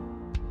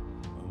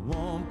 I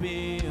won't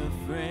be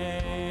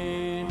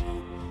afraid.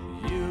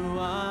 You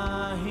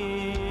are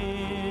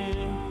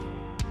here.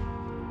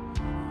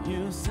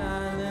 You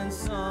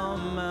silence all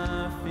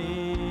my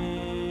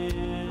fears.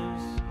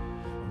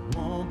 I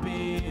won't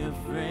be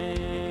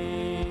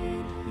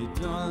afraid. You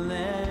don't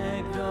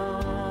let go.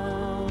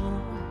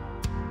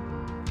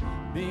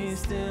 Be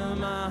still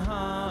my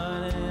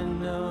heart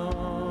and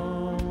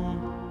know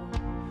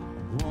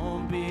I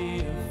won't be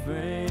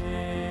afraid.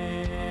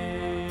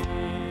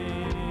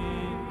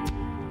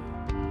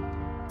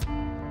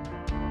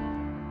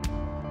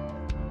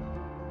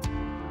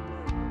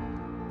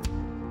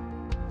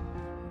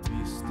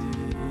 Be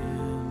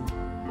still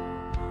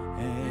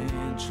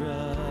and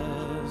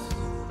trust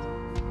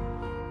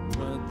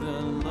what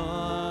the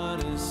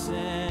Lord has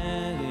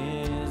said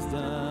is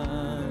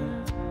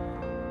done.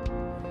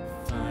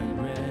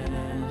 Find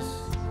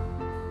rest,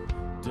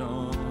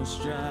 don't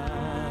strive.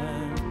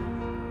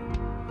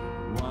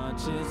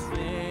 Watch His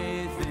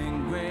faith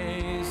and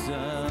grace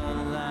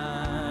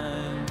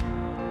align.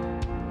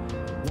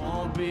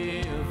 Won't be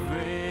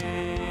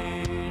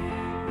afraid.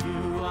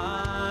 You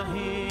are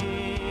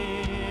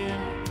here.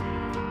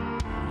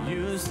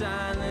 You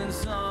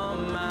silence all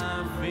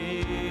my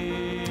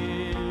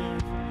fears.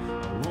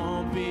 I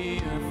won't be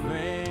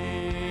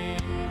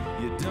afraid.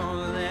 You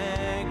don't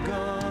let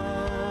go.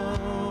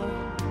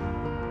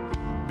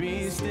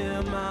 Be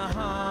still my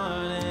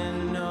heart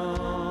and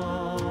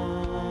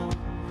know.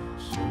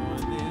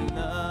 Surely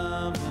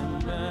love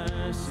and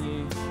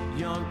mercy,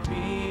 your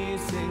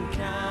peace and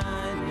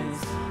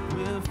kindness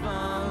will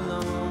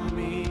follow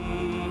me,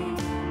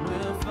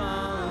 will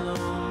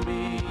follow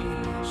me.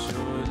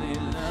 Surely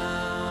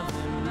love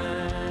and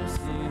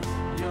mercy,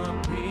 your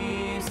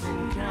peace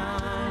and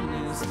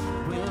kindness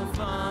will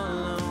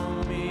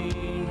follow me,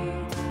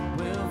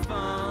 will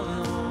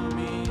follow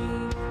me.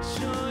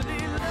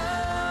 Surely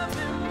love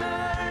and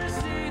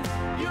mercy,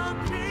 your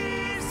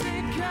peace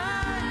and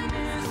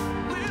kindness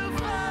will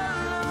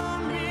follow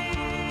me,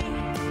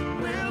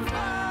 will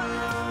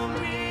follow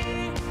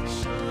me.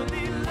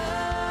 Surely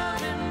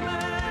love and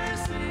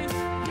mercy,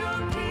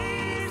 your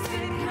peace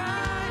and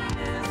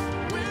kindness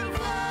will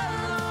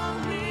follow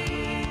me,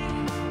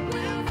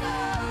 will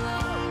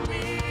follow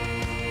me.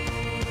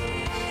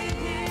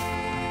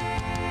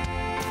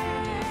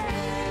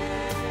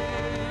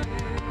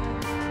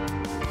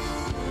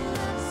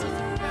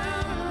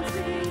 Surrounds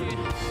me,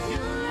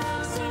 your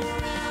love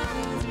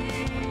surrounds me.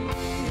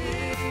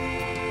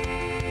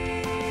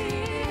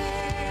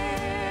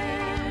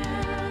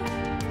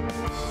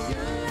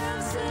 Your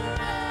love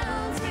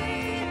surrounds me,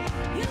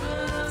 your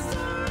love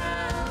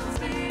surrounds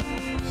me.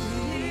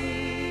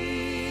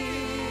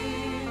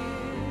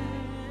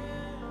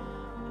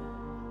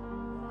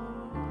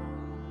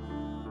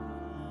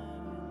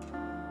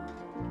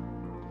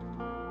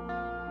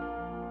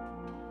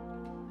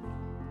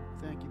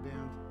 Thank you,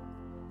 band.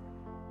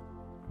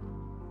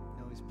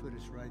 You always put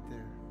us right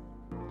there.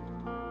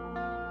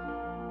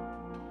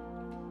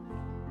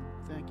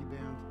 Thank you,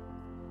 band.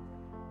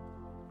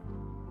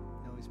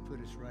 You always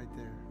put us right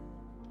there.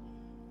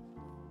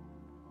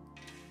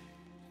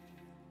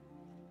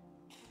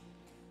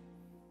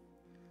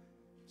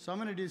 So I'm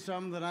going to do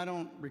something that I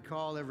don't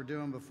recall ever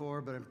doing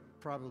before, but I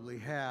probably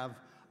have.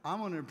 I'm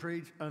going to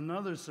preach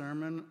another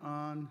sermon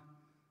on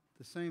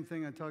the same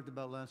thing I talked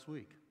about last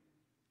week.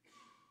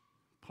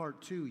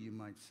 Part 2, you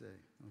might say,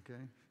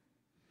 okay?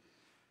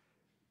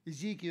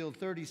 Ezekiel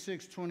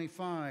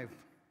 36:25.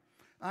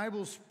 I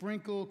will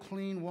sprinkle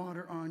clean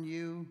water on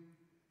you,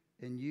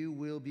 and you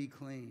will be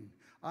clean.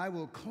 I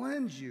will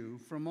cleanse you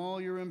from all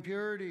your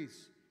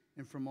impurities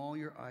and from all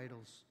your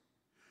idols.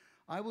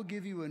 I will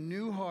give you a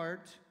new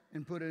heart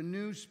and put a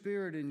new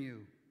spirit in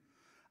you.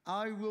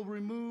 I will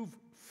remove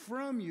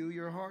from you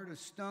your heart of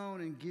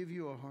stone and give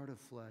you a heart of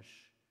flesh.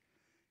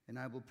 And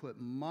I will put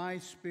my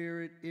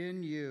spirit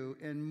in you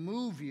and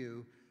move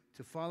you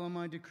to follow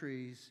my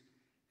decrees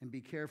and be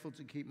careful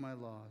to keep my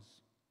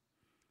laws.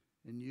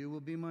 And you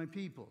will be my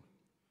people,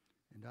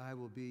 and I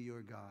will be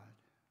your God.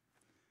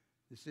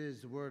 This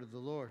is the word of the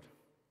Lord.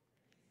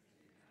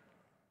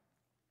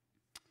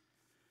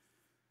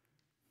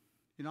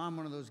 You know, I'm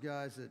one of those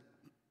guys that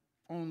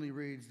only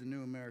reads the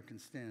New American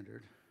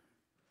Standard.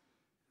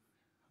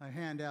 I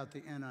hand out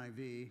the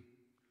NIV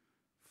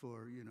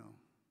for,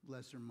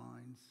 lesser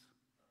minds.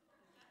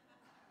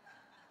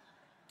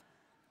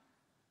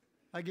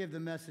 I give the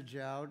message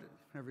out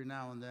every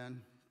now and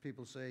then.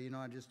 People say,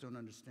 I just don't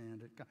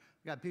understand it. I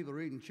got people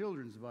reading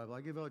children's Bible.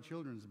 I give out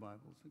children's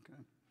Bibles,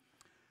 okay?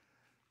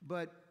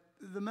 But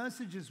the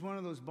message is one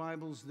of those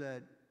Bibles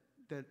that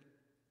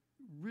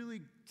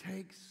really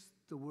takes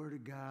the Word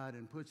of God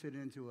and puts it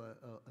into a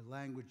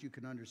language you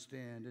can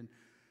understand.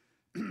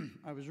 And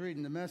I was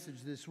reading the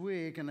message this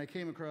week, and I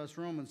came across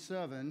Romans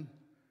 7.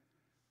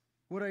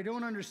 What I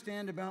don't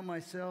understand about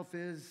myself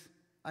is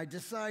I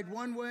decide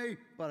one way,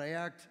 but I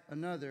act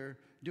another,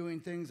 doing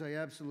things I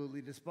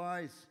absolutely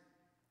despise.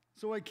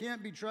 So I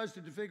can't be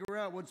trusted to figure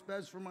out what's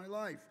best for my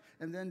life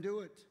and then do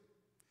it.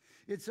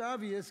 It's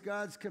obvious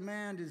God's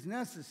command is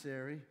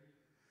necessary,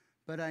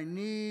 but I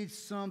need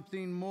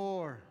something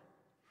more.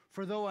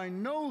 For though I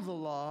know the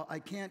law, I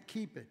can't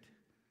keep it,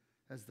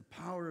 as the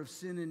power of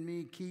sin in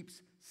me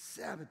keeps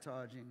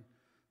sabotaging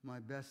my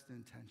best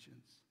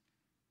intentions.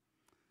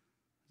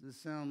 Does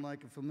this sound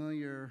like a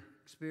familiar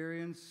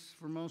experience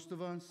for most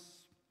of us?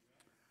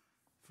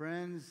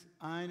 Friends,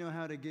 I know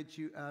how to get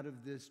you out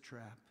of this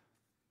trap.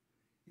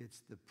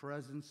 It's the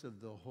presence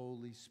of the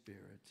Holy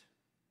Spirit.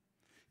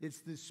 It's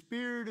the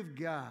Spirit of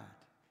God.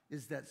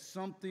 Is that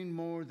something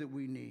more that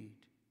we need?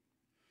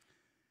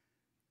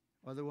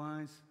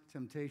 Otherwise,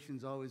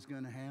 temptation's always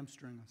going to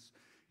hamstring us.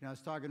 You know, I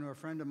was talking to a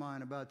friend of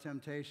mine about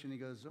temptation. He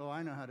goes, "Oh,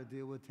 I know how to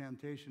deal with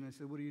temptation." I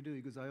said, "What do you do?"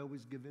 He goes, "I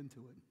always give in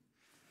to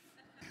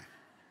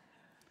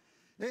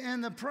it."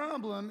 And the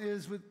problem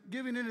is with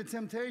giving in to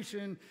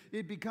temptation,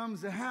 it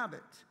becomes a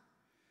habit.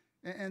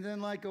 And then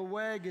like a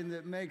wagon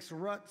that makes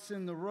ruts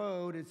in the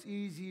road, it's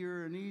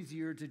easier and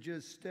easier to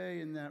just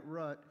stay in that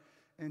rut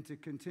and to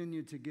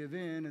continue to give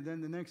in. And then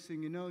the next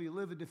thing you know, you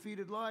live a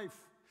defeated life.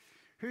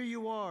 Here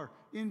you are,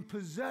 in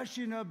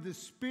possession of the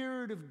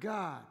Spirit of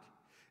God,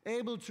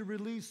 able to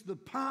release the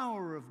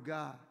power of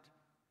God,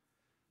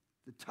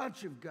 the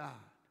touch of God,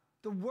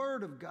 the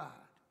Word of God.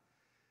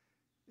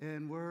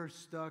 And we're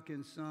stuck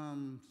in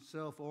some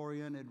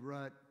self-oriented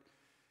rut,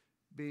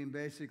 being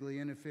basically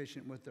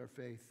inefficient with our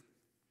faith.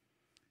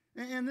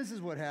 And this is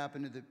what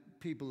happened to the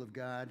people of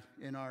God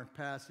in our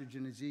passage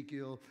in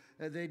Ezekiel.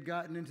 They'd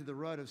gotten into the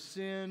rut of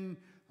sin.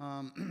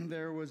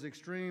 There was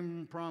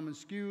extreme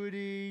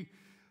promiscuity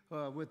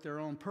with their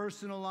own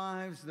personal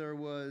lives. There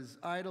was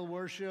idol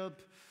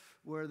worship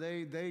where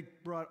they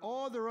brought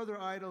all their other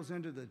idols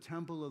into the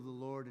temple of the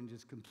Lord and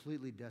just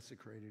completely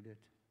desecrated it.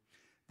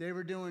 They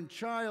were doing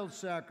child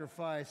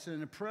sacrifice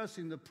and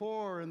oppressing the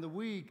poor and the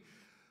weak.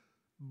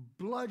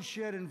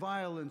 Bloodshed and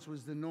violence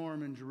was the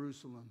norm in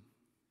Jerusalem.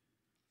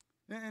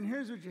 And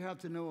here's what you have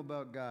to know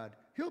about God.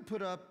 He'll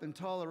put up and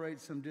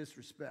tolerate some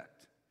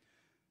disrespect.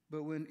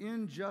 But when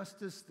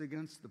injustice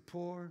against the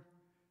poor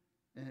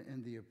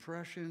and the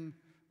oppression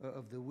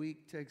of the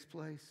weak takes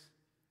place,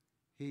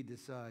 he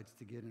decides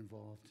to get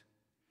involved.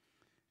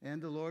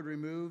 And the Lord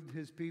removed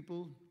his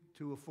people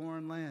to a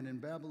foreign land in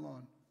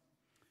Babylon.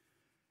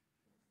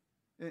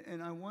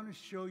 And I want to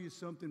show you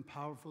something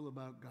powerful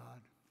about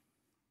God.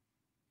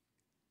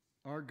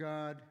 Our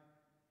God,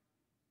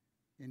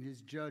 in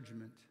his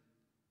judgment,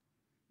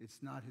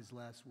 it's not his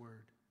last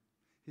word.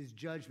 His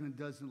judgment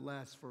doesn't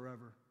last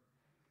forever.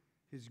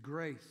 His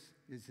grace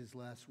is his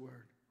last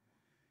word.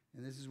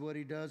 And this is what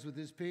he does with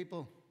his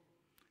people.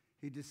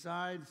 He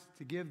decides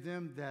to give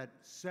them that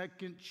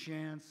second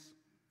chance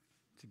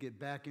to get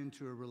back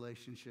into a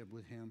relationship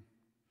with him.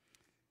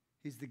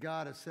 He's the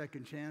God of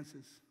second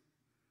chances.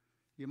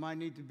 You might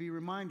need to be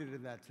reminded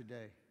of that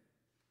today.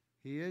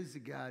 He is the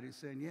God who's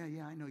saying,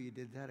 yeah, I know you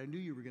did that. I knew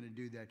you were going to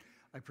do that.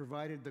 I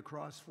provided the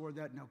cross for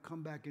that. Now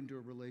come back into a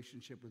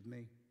relationship with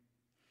me.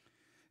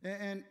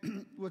 And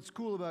what's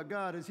cool about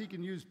God is he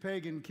can use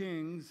pagan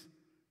kings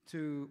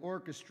to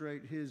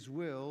orchestrate his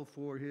will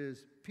for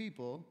his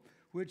people,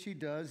 which he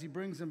does. He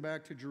brings them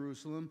back to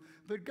Jerusalem.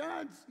 But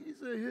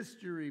he's a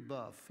history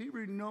buff. He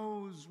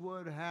knows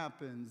what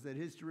happens, that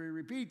history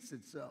repeats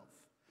itself,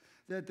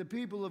 that the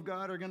people of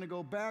God are going to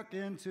go back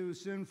into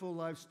sinful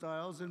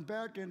lifestyles and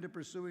back into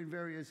pursuing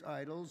various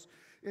idols.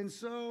 And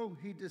so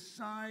he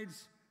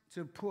decides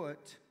to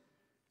put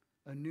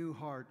a new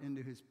heart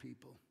into his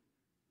people.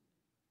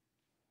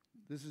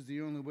 This is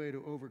the only way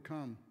to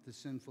overcome the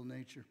sinful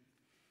nature.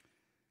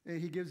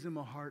 He gives them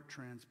a heart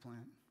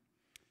transplant.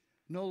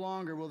 No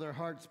longer will their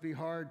hearts be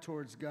hard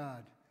towards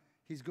God.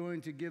 He's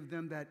going to give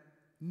them that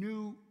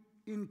new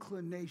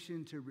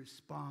inclination to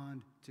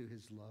respond to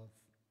his love.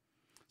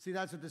 See,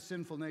 that's what the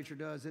sinful nature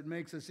does. It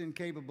makes us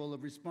incapable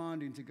of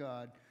responding to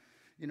God.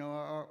 You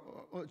know,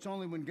 it's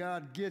only when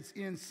God gets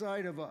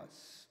inside of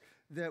us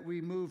that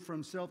we move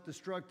from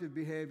self-destructive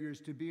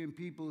behaviors to being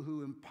people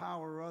who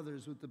empower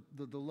others with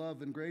the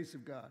love and grace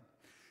of God.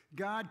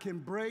 God can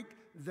break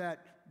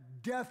that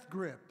death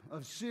grip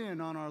of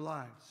sin on our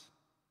lives.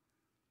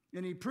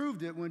 And he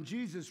proved it when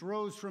Jesus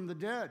rose from the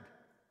dead.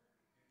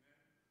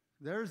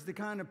 There's the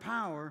kind of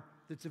power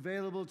that's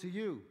available to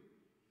you.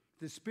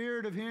 The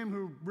Spirit of him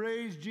who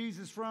raised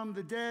Jesus from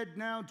the dead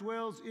now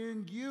dwells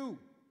in you.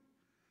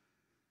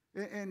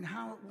 And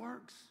how it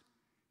works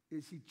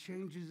is he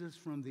changes us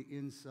from the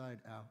inside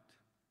out.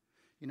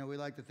 You know, we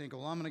like to think,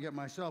 well, I'm going to get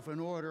myself in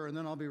order and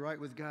then I'll be right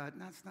with God.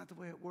 And that's not the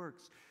way it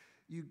works.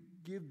 You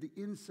give the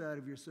inside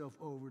of yourself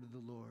over to the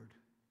Lord.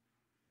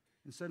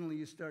 And suddenly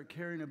you start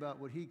caring about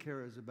what he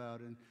cares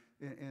about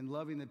and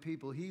loving the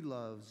people he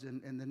loves.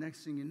 And the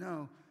next thing you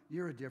know,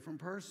 you're a different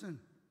person.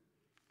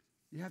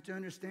 You have to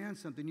understand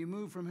something. You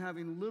move from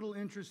having little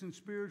interest in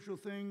spiritual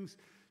things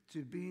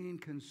to being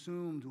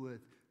consumed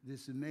with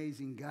this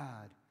amazing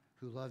God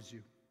who loves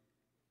you.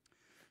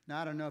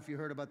 Now, I don't know if you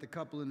heard about the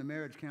couple in the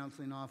marriage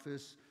counseling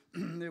office.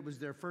 It was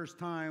their first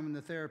time, and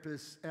the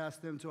therapist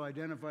asked them to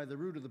identify the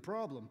root of the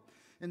problem.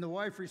 And the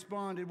wife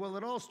responded, well,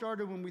 it all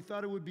started when we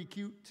thought it would be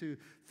cute to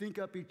think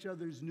up each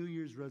other's New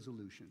Year's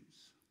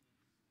resolutions.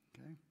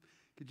 Okay?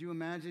 Could you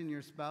imagine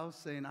your spouse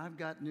saying, I've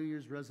got New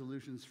Year's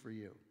resolutions for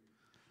you?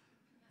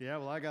 Yeah,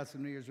 well, I got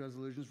some New Year's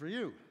resolutions for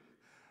you.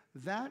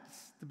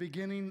 That's the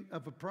beginning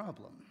of a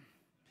problem.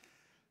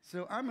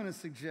 So I'm going to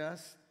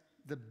suggest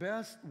the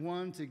best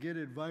one to get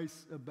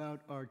advice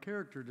about our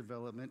character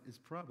development is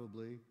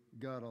probably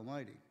God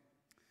Almighty.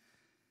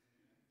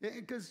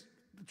 Because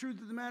the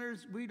truth of the matter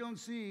is we don't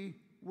see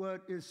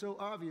what is so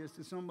obvious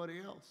to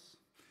somebody else.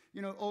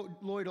 You know,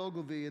 Lloyd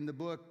Ogilvie in the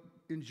book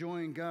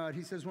Enjoying God,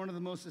 he says one of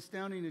the most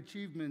astounding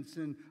achievements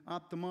in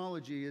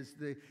ophthalmology is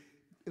the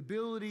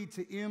ability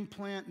to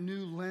implant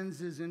new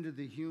lenses into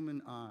the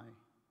human eye.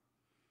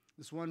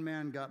 This one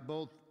man got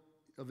both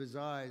of his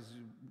eyes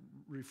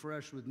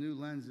refreshed with new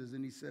lenses,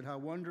 and he said how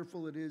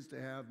wonderful it is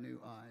to have new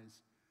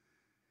eyes.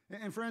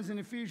 And friends, in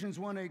Ephesians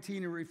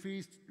 1:18,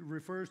 it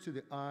refers to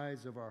the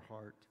eyes of our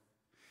heart.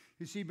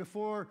 You see,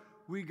 before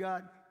we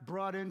got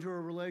brought into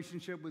a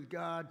relationship with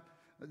God,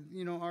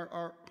 you know,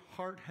 our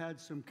heart had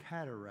some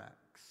cataracts.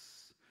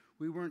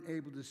 We weren't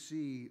able to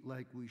see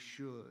like we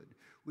should.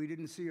 We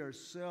didn't see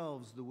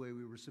ourselves the way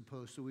we were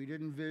supposed to. We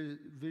didn't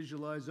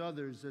visualize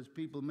others as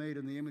people made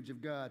in the image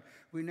of God.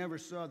 We never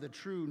saw the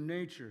true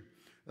nature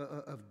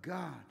of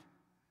God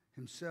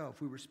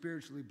himself. We were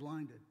spiritually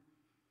blinded.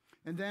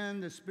 And then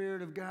the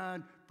Spirit of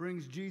God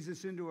brings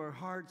Jesus into our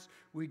hearts.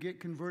 We get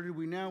converted.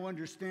 We now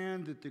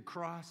understand that the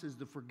cross is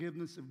the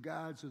forgiveness of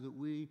God so that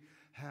we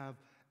have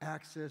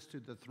access to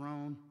the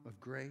throne of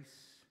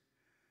grace.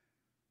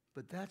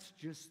 But that's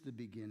just the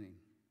beginning.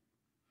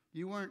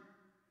 You weren't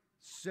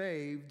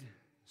saved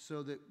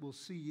so that we'll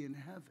see you in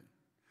heaven.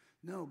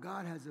 No,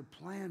 God has a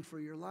plan for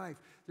your life.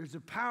 There's a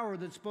power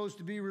that's supposed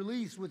to be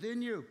released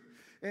within you.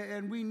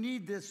 And we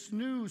need this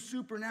new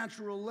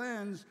supernatural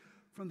lens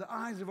from the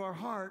eyes of our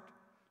heart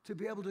to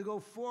be able to go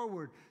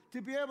forward,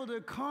 to be able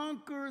to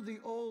conquer the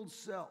old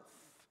self.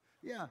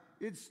 Yeah,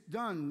 it's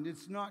done.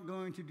 It's not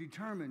going to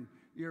determine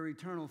your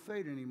eternal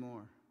fate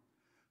anymore.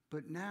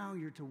 But now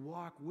you're to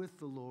walk with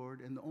the Lord,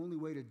 and the only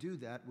way to do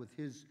that with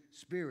His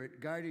Spirit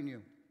guiding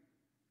you.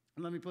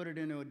 And let me put it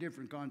into a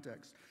different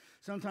context.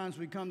 Sometimes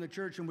we come to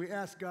church and we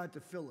ask God to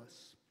fill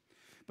us.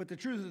 But the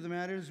truth of the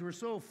matter is we're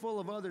so full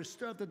of other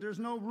stuff that there's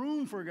no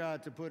room for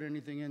God to put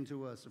anything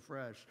into us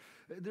afresh.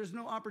 There's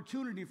no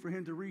opportunity for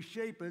Him to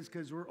reshape us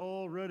because we're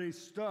already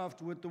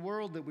stuffed with the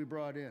world that we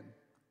brought in.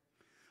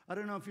 I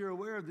don't know if you're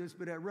aware of this,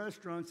 but at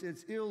restaurants,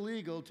 it's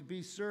illegal to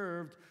be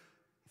served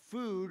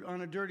food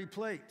on a dirty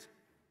plate.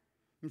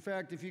 In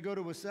fact, if you go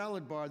to a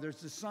salad bar,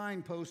 there's a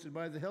sign posted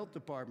by the health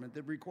department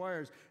that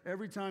requires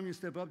every time you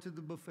step up to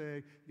the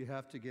buffet, you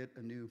have to get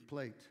a new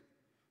plate,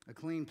 a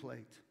clean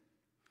plate.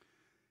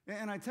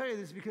 And I tell you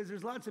this because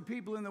there's lots of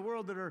people in the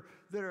world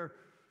that are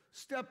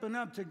stepping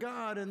up to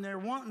God and they're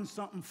wanting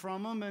something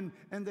from Him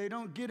and they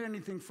don't get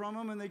anything from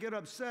Him and they get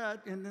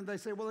upset and then they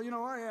say, well, you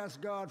know, I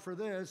asked God for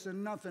this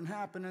and nothing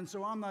happened and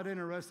so I'm not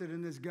interested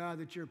in this God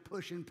that you're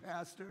pushing,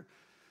 Pastor.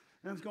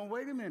 And I was going,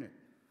 wait a minute.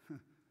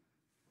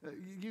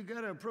 You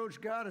got to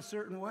approach God a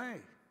certain way.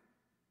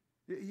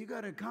 You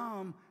got to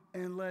come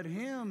and let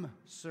Him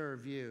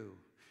serve you.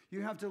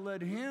 You have to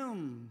let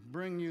Him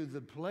bring you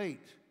the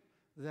plate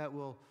that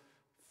will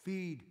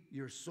feed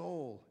your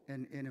soul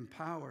and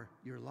empower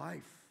your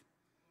life.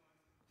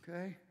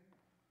 Okay?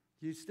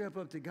 You step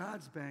up to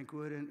God's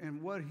banquet,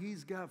 and what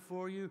He's got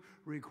for you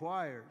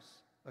requires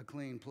a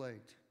clean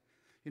plate.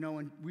 You know,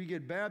 when we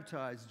get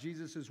baptized,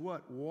 Jesus is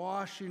what?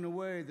 Washing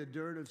away the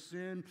dirt of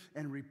sin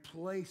and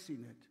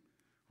replacing it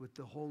with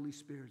the Holy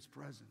Spirit's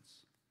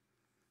presence.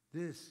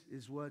 This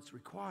is what's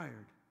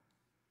required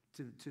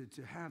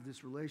to have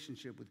this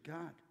relationship with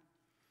God.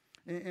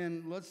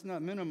 And let's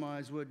not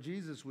minimize what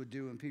Jesus would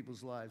do in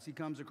people's lives. He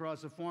comes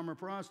across a former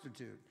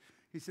prostitute.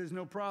 He says,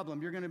 no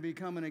problem, you're going to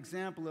become an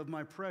example of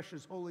my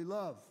precious holy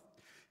love.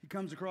 He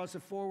comes across a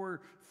former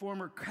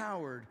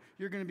coward.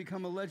 You're going to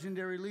become a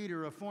legendary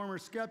leader, a former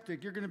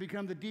skeptic. You're going to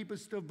become the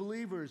deepest of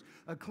believers.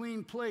 A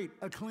clean plate,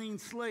 a clean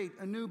slate,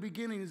 a new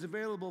beginning is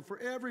available for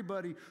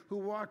everybody who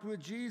walked with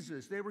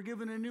Jesus. They were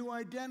given a new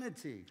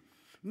identity.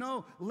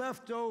 No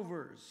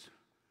leftovers.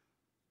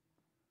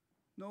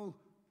 No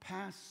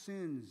past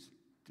sins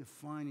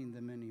defining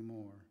them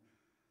anymore.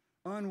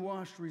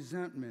 Unwashed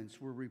resentments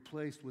were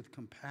replaced with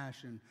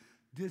compassion.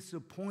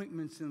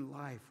 Disappointments in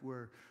life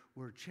were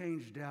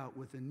changed out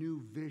with a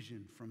new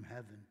vision from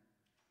heaven.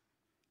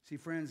 See,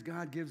 friends,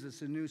 God gives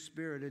us a new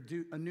spirit,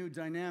 a new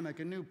dynamic,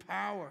 a new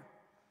power.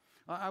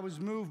 I was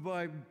moved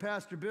by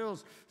Pastor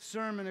Bill's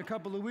sermon a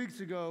couple of weeks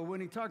ago when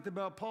he talked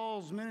about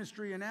Paul's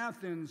ministry in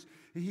Athens.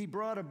 He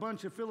brought a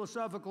bunch of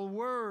philosophical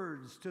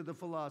words to the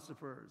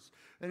philosophers.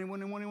 And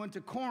when he went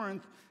to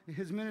Corinth,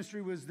 his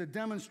ministry was the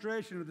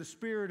demonstration of the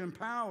Spirit and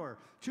power.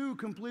 Two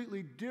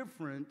completely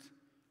different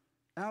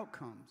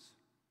outcomes.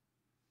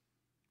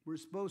 We're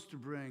supposed to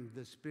bring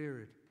the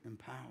Spirit and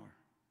power.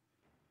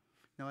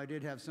 Now, I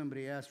did have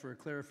somebody ask for a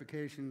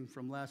clarification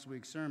from last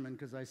week's sermon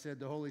because I said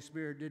the Holy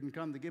Spirit didn't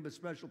come to give us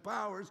special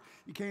powers.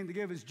 He came to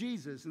give us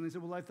Jesus. And they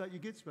said, well, I thought you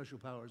get special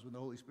powers when the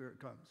Holy Spirit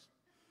comes.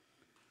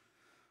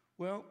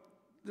 Well,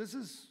 this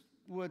is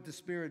what the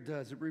Spirit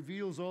does. It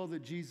reveals all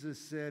that Jesus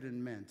said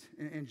and meant.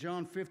 In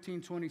John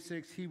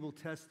 15:26, he will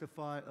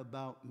testify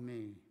about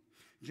me.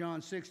 John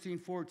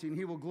 16:14,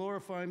 he will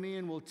glorify me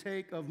and will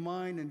take of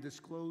mine and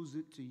disclose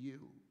it to you.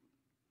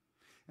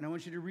 And I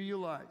want you to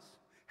realize,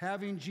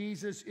 having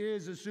Jesus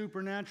is a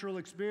supernatural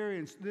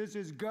experience. This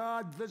is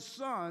God the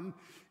Son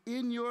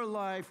in your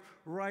life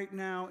right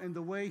now, and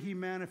the way he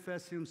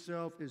manifests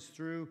himself is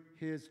through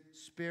his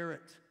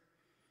Spirit.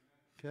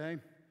 Okay?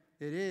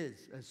 It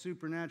is a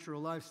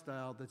supernatural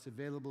lifestyle that's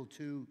available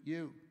to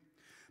you.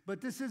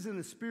 But this isn't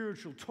a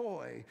spiritual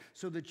toy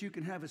so that you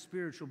can have a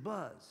spiritual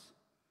buzz.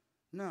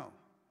 No.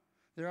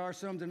 There are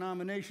some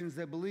denominations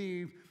that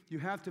believe you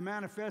have to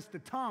manifest the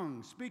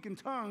tongue, speak in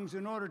tongues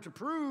in order to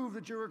prove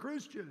that you're a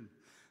Christian.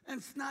 And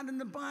it's not in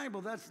the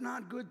Bible. That's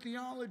not good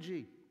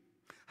theology.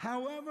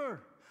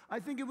 However,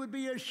 I think it would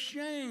be a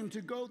shame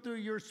to go through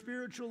your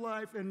spiritual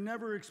life and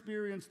never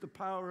experience the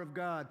power of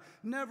God,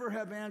 never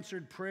have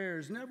answered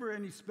prayers, never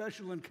any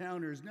special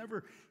encounters,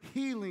 never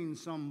healing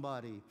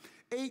somebody.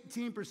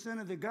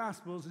 18% of the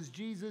Gospels is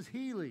Jesus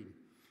healing.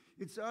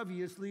 It's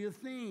obviously a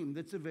theme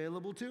that's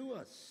available to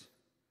us.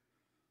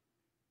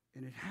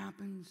 And it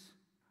happens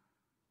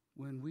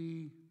when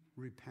we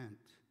repent.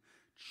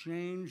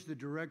 Change the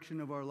direction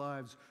of our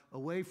lives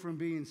away from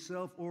being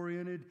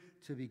self-oriented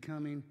to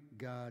becoming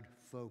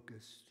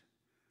God-focused.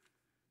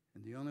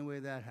 And the only way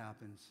that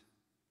happens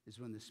is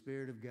when the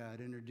Spirit of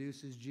God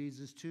introduces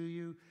Jesus to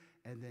you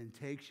and then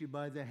takes you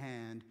by the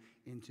hand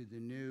into the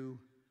new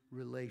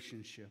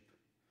relationship.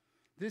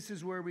 This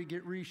is where we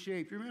get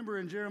reshaped. Remember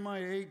in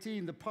Jeremiah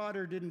 18, the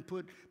potter didn't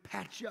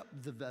patch up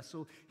the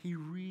vessel. He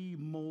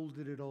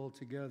remolded it all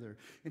together.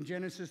 In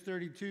Genesis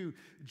 32,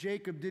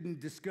 Jacob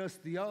didn't discuss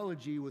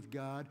theology with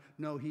God.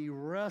 No, he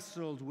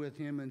wrestled with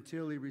him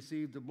until he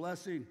received the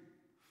blessing.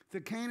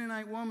 The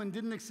Canaanite woman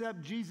didn't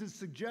accept Jesus'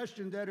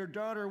 suggestion that her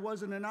daughter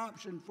wasn't an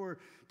option for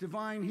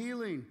divine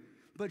healing,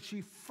 but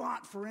she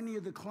fought for any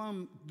of the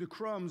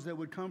crumbs that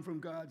would come from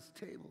God's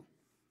table.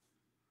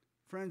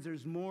 Friends,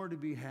 there's more to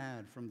be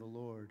had from the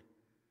Lord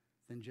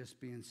than just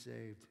being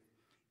saved.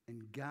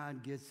 And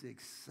God gets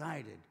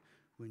excited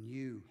when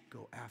you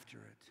go after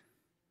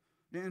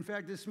it. In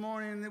fact, this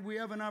morning, we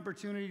have an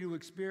opportunity to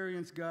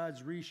experience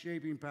God's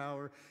reshaping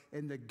power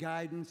and the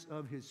guidance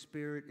of his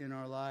Spirit in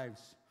our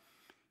lives.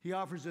 He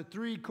offers a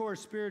 3-course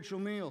spiritual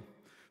meal.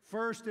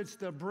 First, it's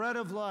the bread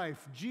of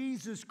life,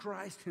 Jesus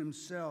Christ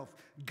himself,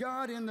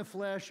 God in the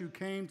flesh who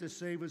came to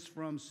save us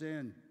from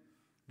sin.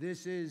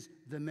 This is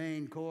the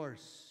main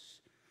course.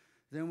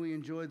 Then we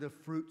enjoy the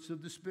fruits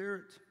of the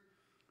Spirit,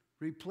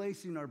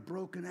 replacing our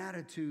broken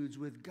attitudes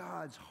with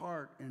God's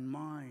heart and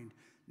mind,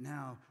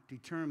 now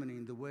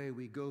determining the way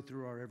we go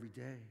through our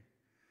everyday.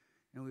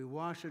 And we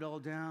wash it all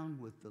down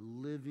with the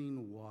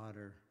living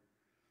water,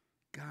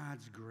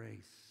 God's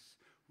grace.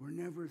 We're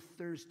never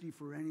thirsty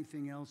for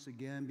anything else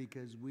again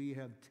because we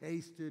have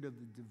tasted of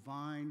the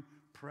divine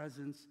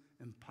presence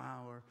and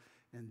power,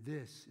 and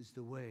this is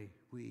the way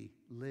we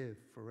live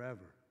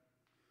forever.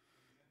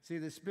 See,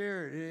 the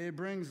Spirit, it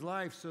brings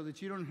life so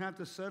that you don't have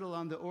to settle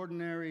on the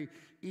ordinary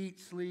eat,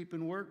 sleep,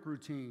 and work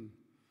routine.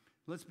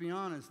 Let's be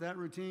honest, that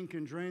routine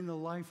can drain the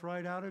life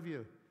right out of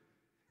you.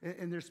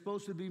 And there's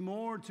supposed to be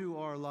more to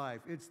our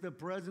life. It's the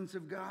presence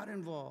of God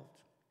involved.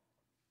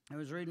 I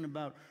was reading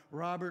about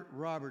Robert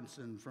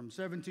Robertson from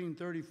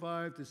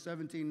 1735 to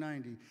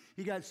 1790.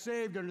 He got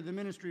saved under the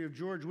ministry of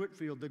George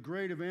Whitefield, the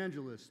great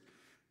evangelist,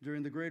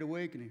 during the Great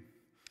Awakening.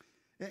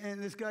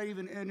 And this guy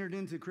even entered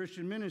into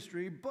Christian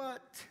ministry,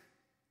 but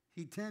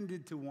he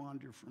tended to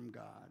wander from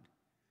God.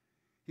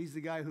 He's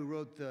the guy who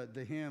wrote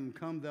the hymn,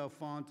 "Come Thou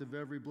Fount of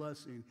Every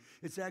Blessing."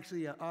 It's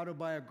actually an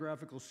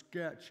autobiographical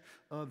sketch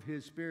of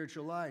his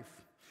spiritual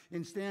life.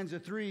 In stanza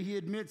 3, he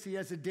admits he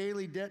has a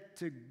daily debt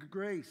to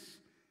grace,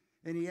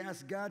 and he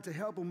asks God to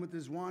help him with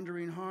his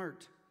wandering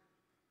heart.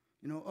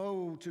 You know,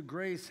 "Oh, to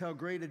grace, how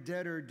great a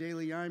debtor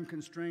daily I'm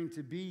constrained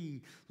to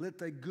be. Let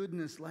thy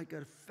goodness like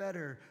a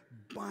fetter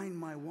bind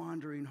my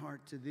wandering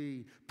heart to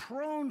thee.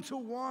 Prone to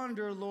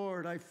wander,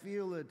 Lord, I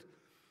feel it.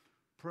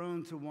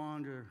 Prone to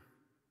wander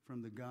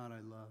from the God I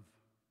love."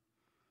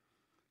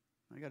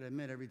 I got to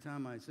admit, every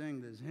time I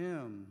sing this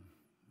hymn,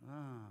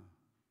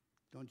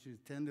 don't you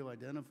tend to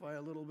identify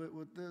a little bit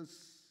with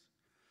this?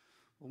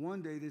 Well,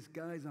 one day this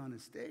guy's on a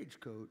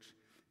stagecoach,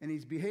 and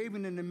he's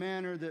behaving in a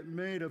manner that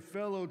made a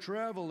fellow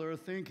traveler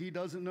think he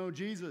doesn't know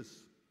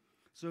Jesus.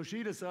 So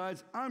she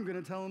decides, I'm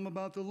going to tell him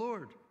about the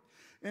Lord.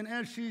 And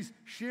as she's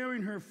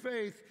sharing her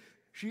faith,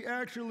 she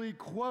actually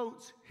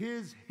quotes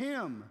his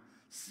hymn,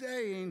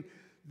 saying,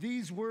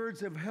 "These words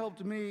have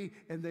helped me,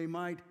 and they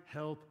might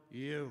help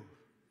you."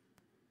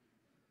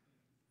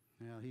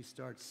 Now, he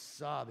starts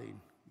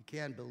sobbing. He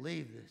can't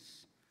believe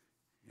this,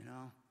 you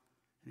know.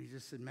 And he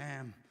just said,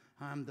 "Ma'am,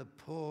 I'm the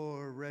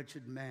poor,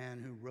 wretched man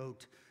who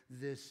wrote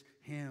this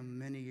hymn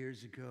many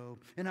years ago,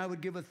 and I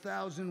would give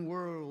 1,000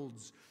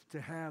 worlds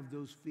to have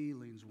those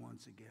feelings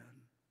once again.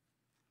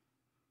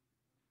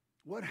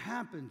 What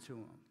happened to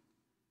him?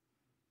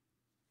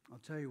 I'll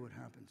tell you what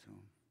happened to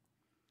him.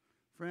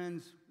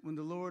 Friends, when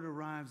the Lord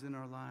arrives in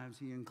our lives,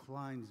 he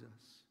inclines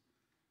us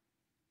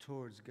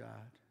towards God.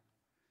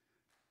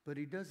 But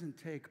he doesn't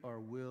take our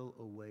will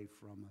away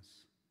from us.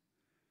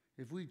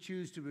 If we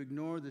choose to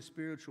ignore the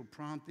spiritual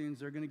promptings,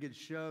 they're going to get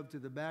shoved to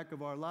the back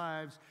of our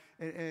lives,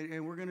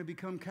 and we're going to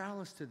become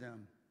callous to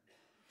them.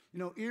 You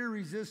know,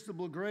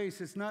 irresistible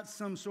grace, it's not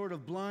some sort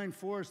of blind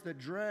force that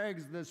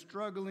drags the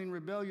struggling,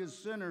 rebellious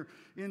sinner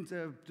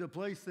into a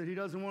place that he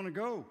doesn't want to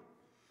go.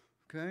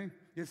 Okay?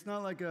 It's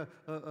not like a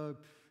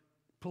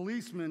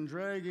policeman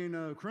dragging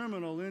a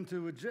criminal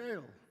into a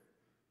jail.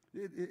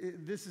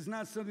 This is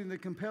not something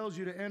that compels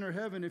you to enter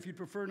heaven if you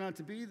prefer not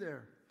to be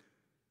there.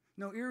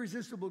 No,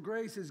 irresistible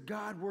grace is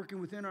God working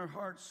within our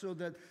hearts so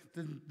that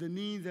the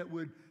knee that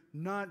would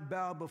not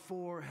bow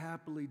before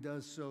happily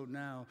does so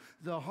now.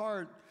 The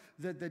heart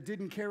that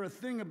didn't care a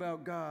thing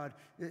about God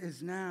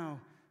is now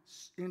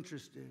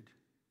interested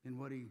in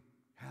what he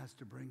has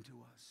to bring to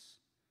us.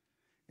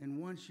 And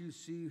once you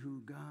see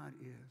who God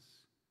is,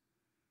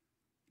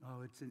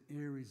 oh, it's an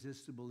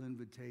irresistible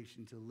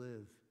invitation to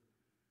live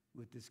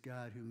with this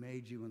God who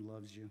made you and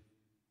loves you.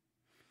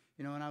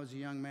 You know, when I was a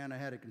young man, I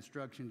had a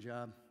construction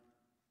job.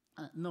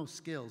 No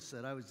skill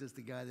set. I was just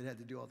the guy that had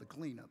to do all the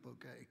cleanup,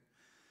 okay?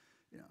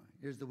 You know,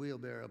 here's the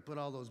wheelbarrow, put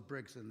all those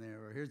bricks in there,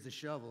 or here's the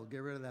shovel,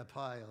 get rid of that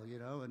pile, you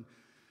know? And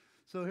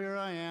so here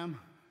I am,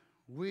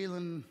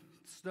 wheeling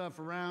stuff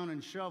around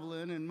and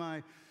shoveling, and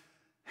my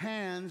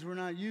hands were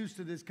not used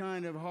to this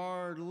kind of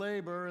hard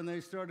labor, and they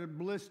started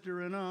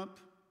blistering up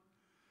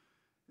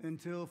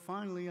until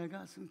finally I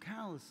got some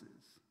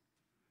calluses,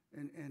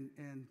 and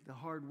the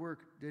hard work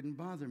didn't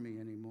bother me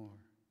anymore.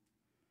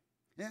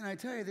 And I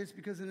tell you this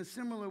because in a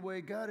similar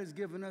way, God has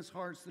given us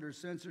hearts that are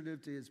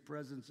sensitive to his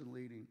presence and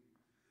leading.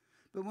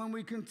 But when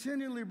we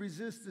continually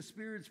resist the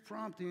Spirit's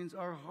promptings,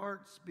 our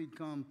hearts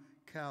become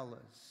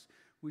callous.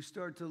 We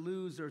start to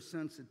lose our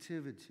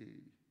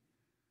sensitivity.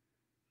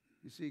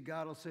 You see,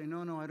 God will say,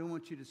 no, I don't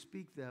want you to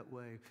speak that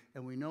way.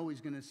 And we know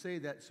he's going to say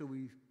that, so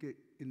we get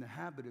in the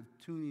habit of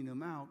tuning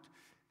him out,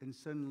 and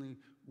suddenly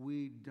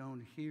we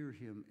don't hear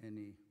him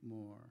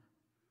anymore.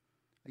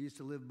 I used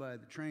to live by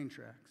the train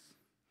tracks.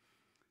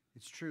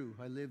 It's true,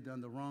 I lived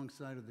on the wrong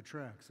side of the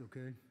tracks,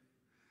 okay?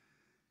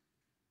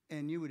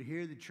 And you would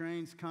hear the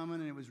trains coming,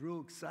 and it was real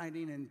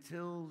exciting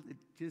until it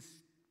just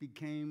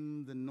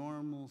became the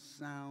normal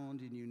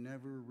sound, and you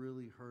never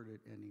really heard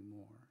it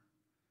anymore.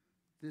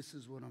 This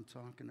is what I'm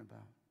talking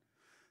about.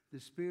 The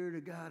Spirit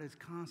of God is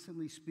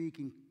constantly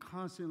speaking,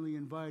 constantly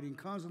inviting,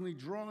 constantly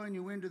drawing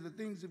you into the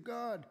things of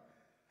God.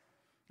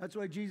 That's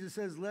why Jesus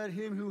says, let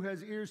him who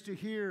has ears to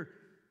hear.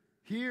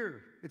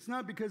 It's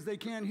not because they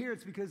can't hear,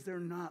 it's because they're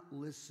not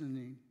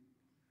listening.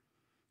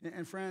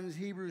 And friends,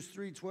 Hebrews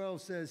 3:12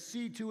 says,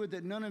 see to it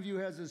that none of you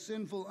has a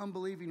sinful,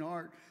 unbelieving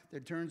heart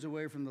that turns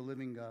away from the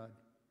living God.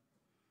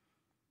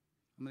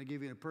 I'm going to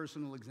give you a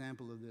personal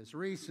example of this.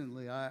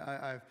 Recently,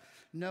 I've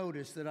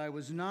noticed that I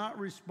was not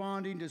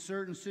responding to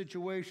certain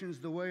situations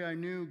the way I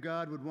knew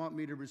God would want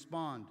me to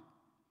respond.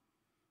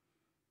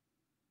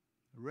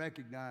 I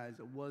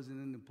recognized I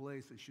wasn't in the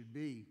place I should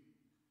be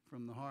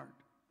from the heart.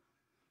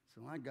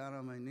 So I got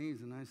on my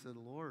knees and I said,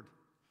 Lord,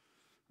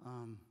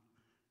 I'm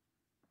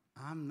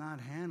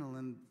not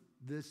handling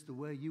this the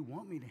way you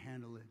want me to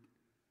handle it.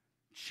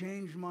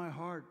 Change my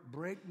heart,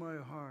 break my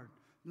heart.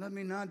 Let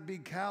me not be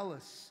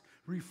callous.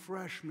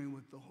 Refresh me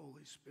with the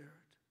Holy Spirit.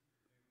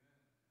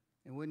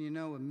 Amen. And when you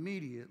know,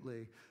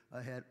 immediately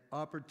I had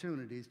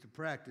opportunities to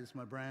practice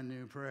my brand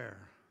new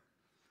prayer.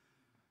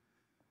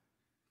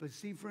 But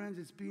see, friends,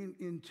 it's being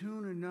in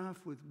tune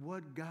enough with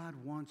what God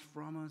wants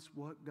from us,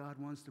 what God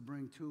wants to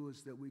bring to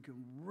us, that we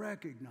can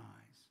recognize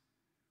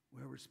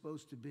where we're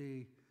supposed to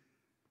be,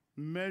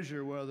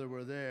 measure whether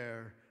we're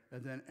there,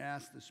 and then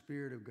ask the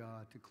Spirit of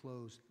God to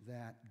close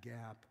that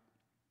gap.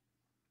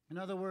 In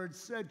other words,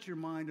 set your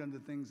mind on the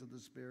things of the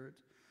Spirit.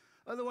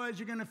 Otherwise,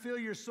 you're going to fill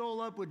your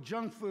soul up with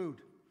junk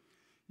food.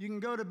 You can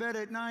go to bed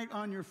at night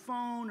on your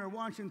phone or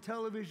watching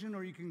television,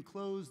 or you can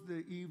close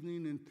the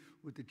evening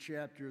with a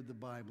chapter of the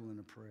Bible and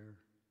a prayer.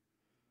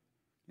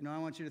 You know, I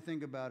want you to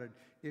think about it.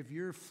 If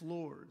your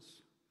floors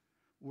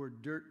were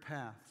dirt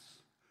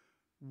paths,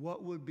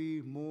 what would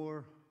be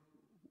more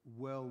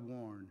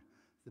well-worn?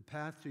 The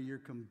path to your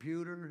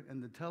computer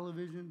and the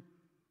television,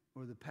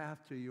 or the path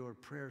to your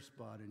prayer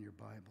spot in your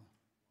Bible?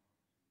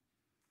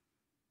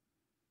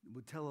 It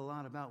would tell a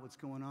lot about what's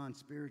going on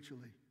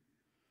spiritually.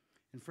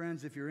 And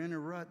friends, if you're in a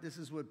rut, this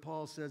is what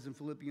Paul says in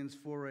Philippians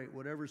 4:8.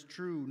 Whatever's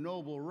true,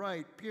 noble,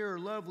 right, pure,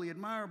 lovely,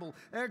 admirable,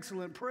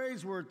 excellent,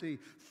 praiseworthy,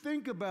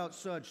 think about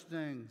such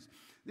things.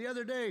 The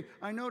other day,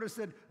 I noticed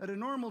that at a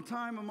normal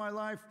time in my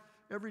life,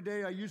 every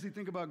day I usually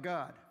think about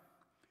God.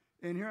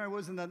 And here I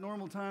was in that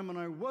normal time when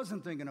I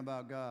wasn't thinking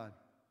about God.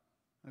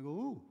 I go,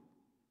 ooh,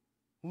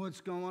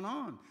 What's going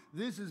on?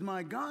 This is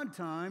my God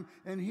time,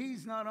 and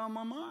he's not on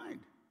my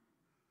mind.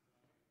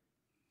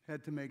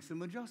 Had to make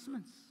some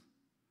adjustments.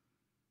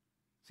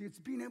 See, it's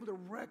being able to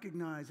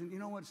recognize, and you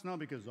know what? It's not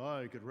because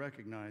I could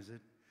recognize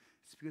it.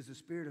 It's because the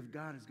Spirit of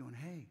God is going,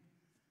 hey,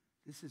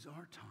 this is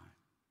our time.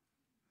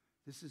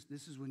 This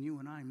is when you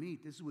and I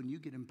meet. This is when you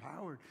get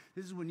empowered.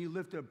 This is when you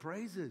lift up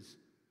praises.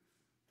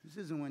 This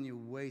isn't when you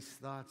waste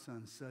thoughts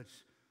on such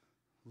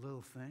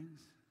little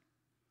things.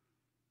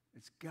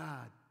 It's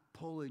God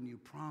pulling you,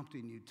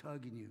 prompting you,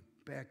 tugging you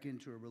back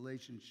into a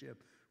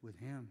relationship with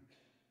him.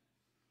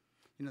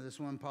 You know, this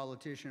one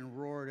politician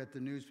roared at the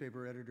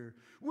newspaper editor,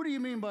 "What do you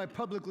mean by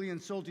publicly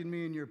insulting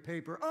me in your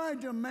paper? I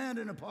demand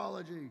an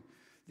apology."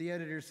 The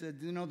editor said,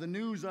 "You know, the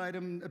news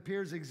item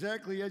appears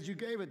exactly as you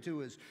gave it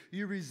to us.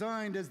 You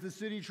resigned as the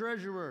city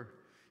treasurer."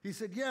 He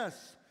said,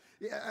 "Yes,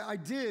 I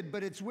did,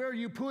 but it's where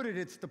you put it,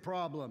 it's the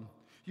problem.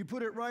 You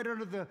put it right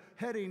under the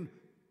heading,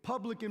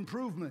 public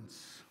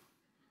improvements."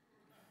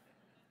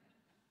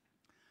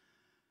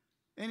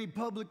 Any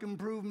public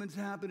improvements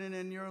happening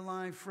in your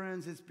life,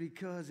 friends, it's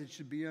because it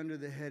should be under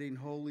the heading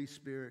Holy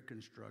Spirit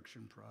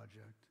Construction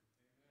Project.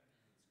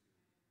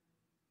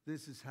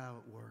 This is how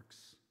it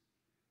works.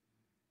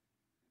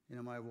 You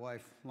know, my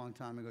wife, a long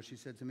time ago, she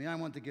said to me, "I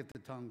want the gift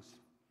of tongues."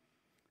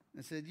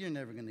 I said, "You're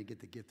never going to get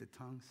the gift of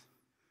tongues.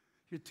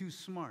 You're too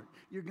smart.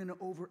 You're going to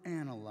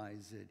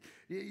overanalyze it.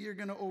 You're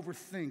going to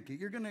overthink it.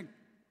 You're going to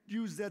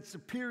use that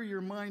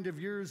superior mind of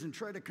yours and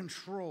try to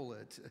control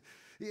it.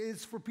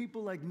 It's for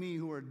people like me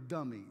who are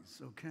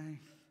dummies, okay?"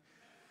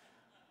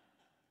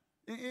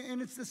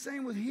 And it's the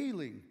same with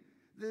healing.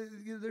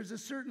 There's a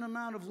certain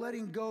amount of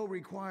letting go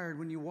required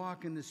when you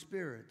walk in the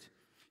Spirit.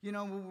 You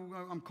know,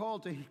 I'm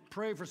called to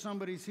pray for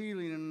somebody's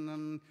healing,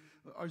 and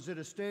is it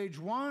a stage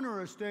 1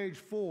 or a stage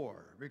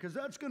 4? Because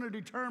that's going to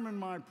determine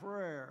my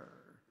prayer.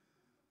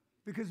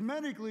 Because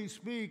medically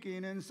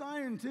speaking and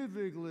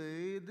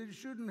scientifically, this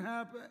shouldn't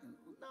happen.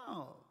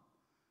 No.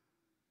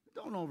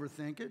 Don't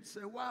overthink it.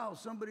 Say, wow,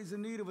 somebody's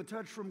in need of a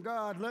touch from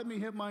God. Let me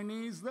hit my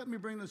knees. Let me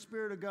bring the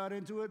Spirit of God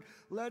into it.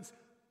 Let's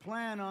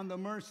plan on the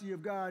mercy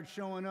of God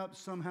showing up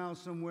somehow,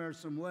 somewhere,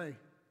 some way.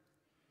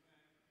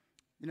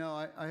 You know,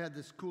 I had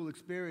this cool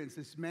experience.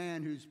 This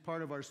man who's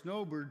part of our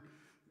snowbird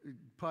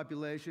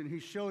population, he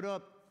showed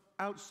up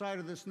outside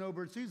of the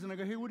snowbird season. I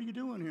go, "Hey, what are you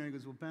doing here?" He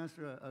goes, "Well,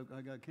 Pastor,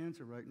 I got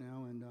cancer right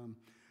now, and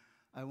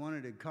I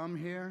wanted to come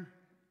here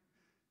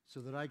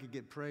so that I could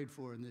get prayed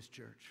for in this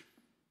church.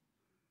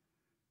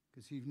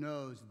 Because he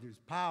knows that there's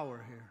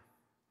power here."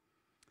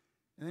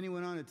 And then he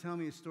went on to tell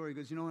me a story. He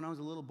goes, "You know, when I was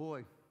a little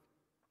boy,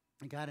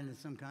 I got into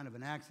some kind of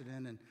an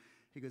accident, and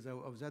he goes, I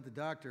was at the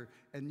doctor,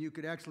 and you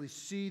could actually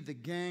see the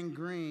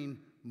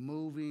gangrene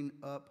moving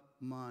up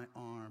my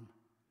arm.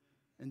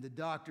 And the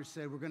doctor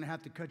said, we're going to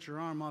have to cut your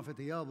arm off at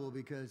the elbow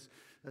because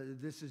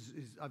this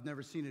is I've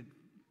never seen it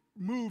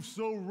move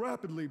so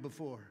rapidly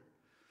before."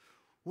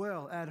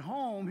 Well, at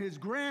home, his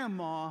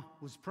grandma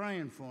was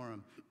praying for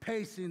him,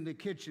 pacing the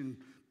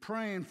kitchen,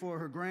 praying for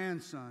her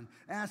grandson,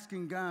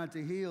 asking God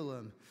to heal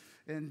him.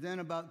 And then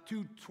about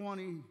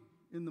 2:20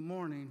 in the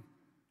morning,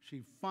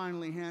 she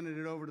finally handed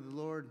it over to the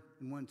Lord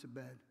and went to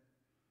bed.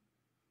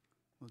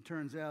 Well, it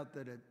turns out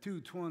that at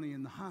 2:20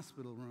 in the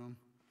hospital room,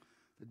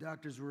 the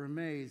doctors were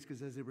amazed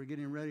because as they were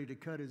getting ready to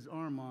cut his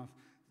arm off,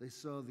 they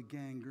saw the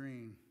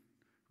gangrene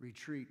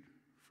retreat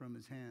from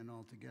his hand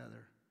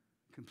altogether,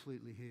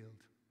 completely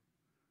healed.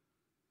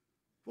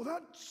 Well,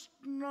 that's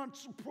not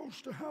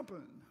supposed to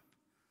happen.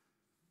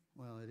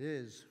 Well, it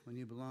is when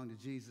you belong to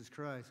Jesus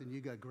Christ and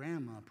you got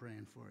grandma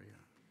praying for you.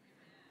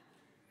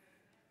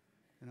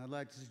 And I'd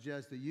like to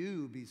suggest that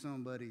you be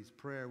somebody's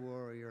prayer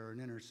warrior or an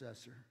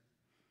intercessor.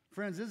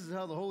 Friends, this is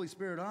how the Holy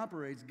Spirit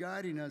operates,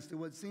 guiding us to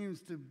what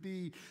seems to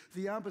be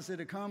the opposite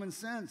of common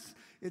sense.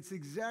 It's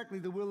exactly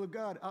the will of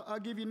God. I'll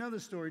give you another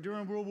story.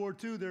 During World War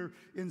II, there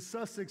in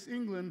Sussex,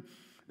 England,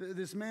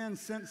 this man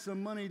sent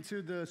some money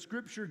to the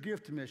Scripture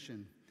Gift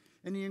Mission.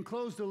 And he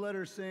enclosed a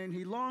letter saying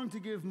he longed to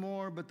give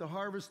more, but the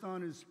harvest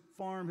on his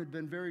farm had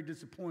been very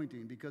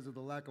disappointing because of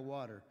the lack of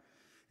water.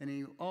 And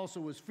he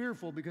also was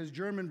fearful because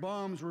German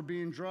bombs were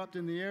being dropped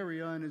in the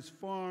area and his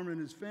farm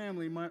and his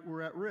family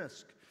were at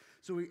risk.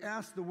 So he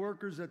asked the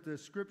workers at the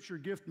Scripture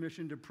Gift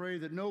Mission to pray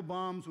that no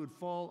bombs would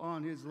fall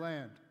on his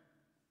land.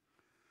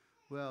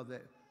 Well,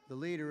 the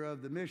leader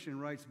of the mission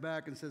writes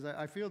back and says,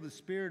 I feel the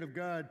Spirit of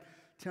God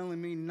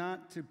telling me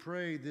not to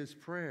pray this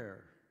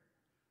prayer,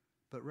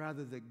 but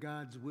rather that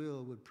God's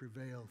will would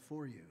prevail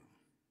for you.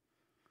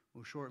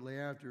 Well, shortly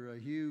after, a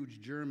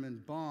huge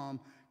German bomb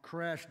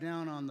crashed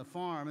down on the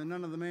farm, and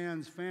none of the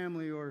man's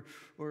family or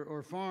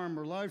farm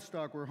or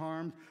livestock were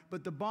harmed,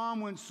 but the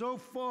bomb went so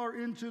far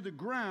into the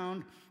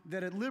ground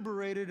that it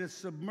liberated a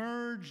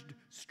submerged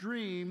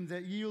stream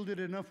that yielded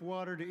enough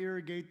water to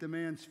irrigate the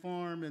man's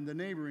farm and the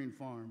neighboring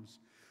farms.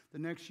 The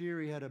next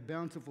year, he had a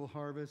bountiful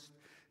harvest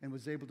and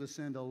was able to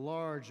send a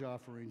large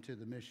offering to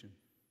the mission.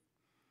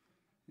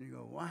 And you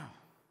go, wow.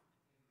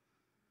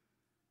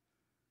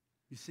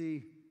 You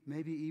see,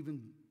 maybe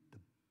even the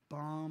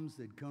bombs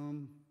that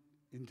come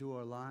into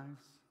our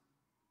lives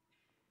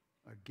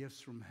are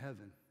gifts from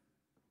heaven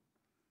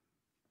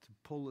to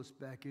pull us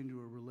back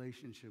into a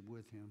relationship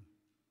with Him,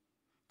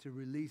 to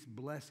release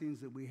blessings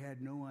that we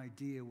had no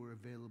idea were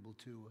available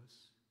to us,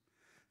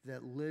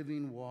 that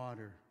living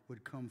water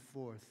would come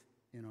forth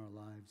in our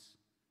lives.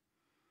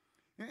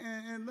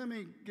 And let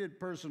me get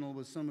personal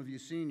with some of you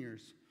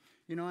seniors.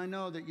 You know, I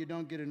know that you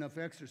don't get enough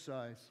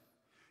exercise.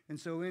 And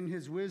so in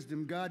His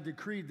wisdom, God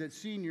decreed that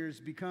seniors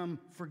become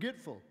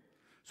forgetful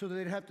so that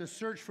they'd have to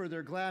search for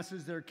their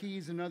glasses, their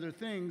keys, and other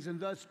things, and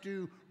thus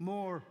do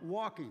more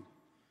walking.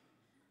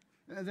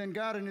 And then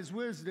God, in His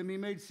wisdom, He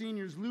made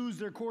seniors lose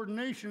their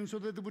coordination so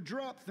that they would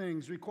drop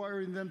things,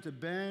 requiring them to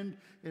bend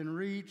and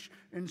reach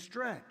and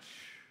stretch.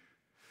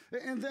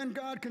 And then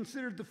God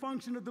considered the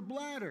function of the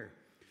bladder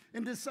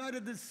and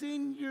decided that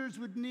seniors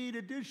would need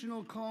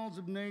additional calls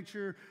of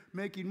nature,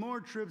 making more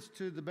trips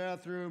to the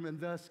bathroom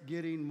and thus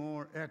getting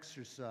more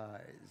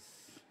exercise.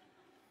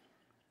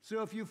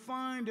 So if you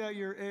find at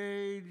your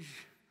age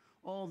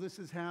all this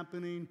is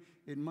happening,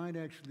 it might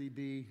actually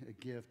be a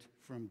gift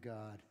from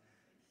God.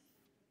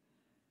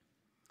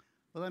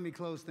 Well, let me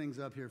close things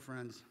up here,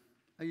 friends.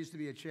 I used to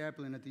be a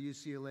chaplain at the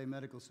UCLA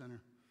Medical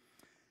Center.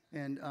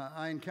 And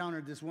I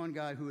encountered this one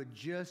guy who had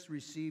just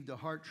received a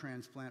heart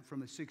transplant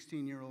from a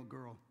 16-year-old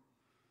girl.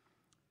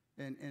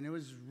 And it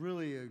was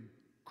really a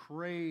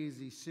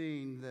crazy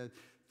scene that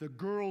the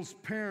girl's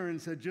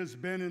parents had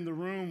just been in the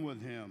room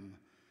with him.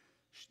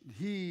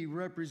 He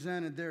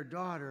represented their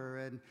daughter,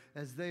 and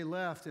as they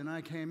left and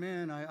I came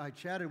in, I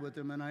chatted with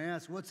him and I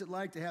asked, "What's it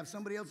like to have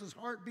somebody else's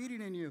heart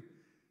beating in you?"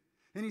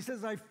 And he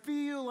says, "I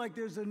feel like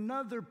there's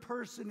another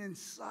person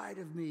inside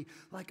of me,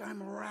 like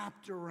I'm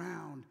wrapped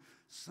around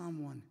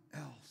someone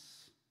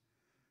else."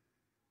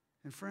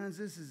 And friends,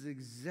 this is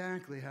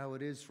exactly how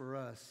it is for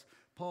us.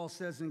 Paul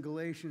says in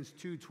Galatians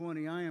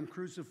 2:20, "I am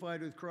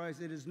crucified with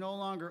Christ. It is no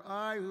longer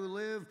I who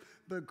live,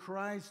 but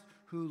Christ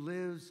who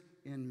lives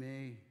in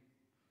me."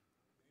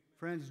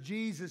 Friends,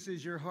 Jesus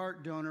is your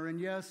heart donor, and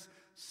yes,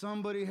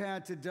 somebody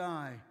had to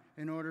die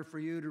in order for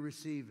you to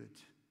receive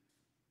it.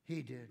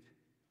 He did.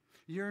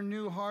 Your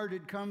new heart,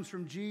 it comes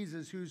from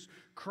Jesus, whose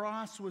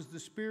cross was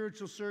the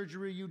spiritual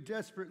surgery you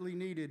desperately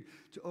needed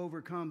to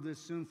overcome this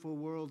sinful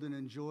world and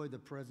enjoy the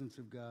presence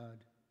of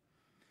God.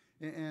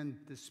 And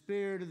the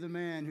spirit of the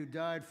man who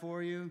died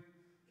for you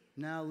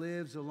now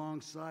lives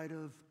alongside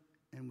of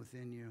and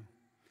within you.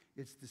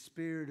 It's the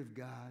Spirit of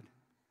God.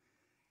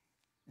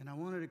 And I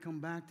wanted to come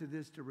back to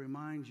this to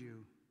remind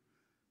you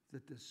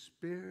that the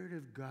Spirit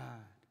of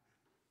God,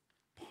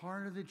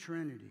 part of the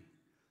Trinity,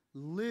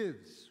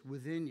 lives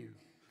within you,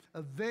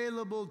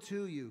 available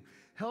to you,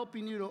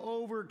 helping you to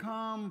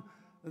overcome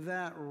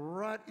that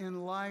rut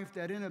in life,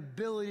 that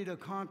inability to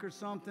conquer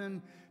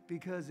something,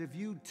 because if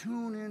you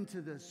tune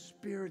into the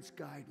Spirit's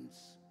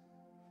guidance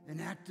and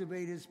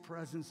activate His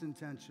presence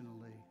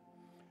intentionally,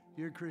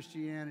 your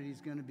Christianity is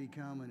going to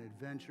become an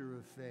adventure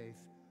of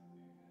faith.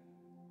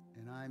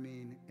 And I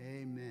mean,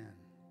 amen.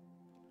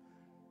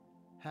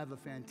 Have a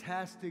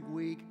fantastic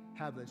week.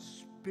 Have a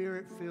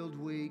Spirit-filled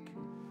week.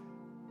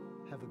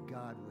 Have a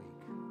God week.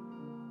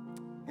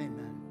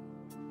 Amen.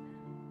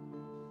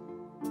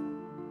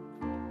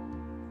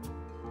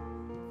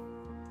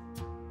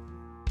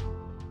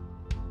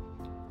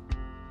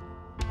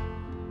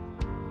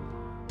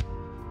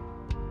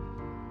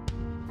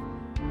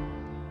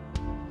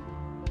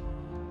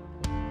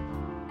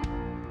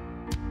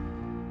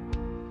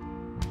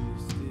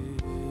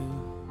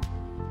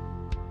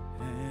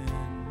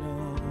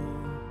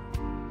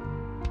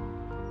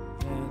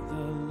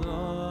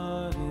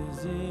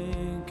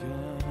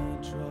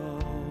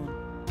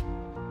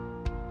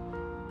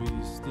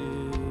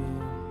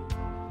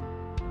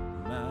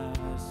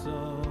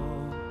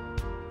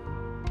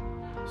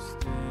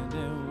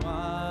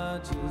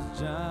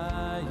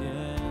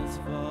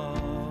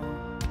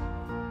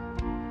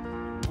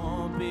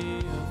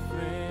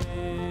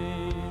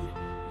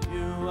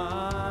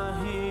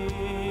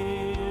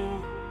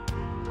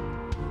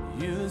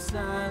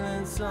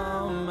 Silence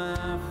all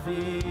my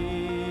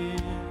fear.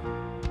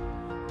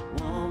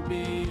 Won't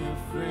be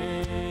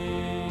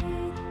afraid.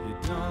 You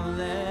don't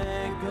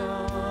let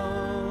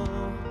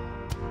go.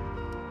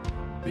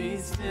 Be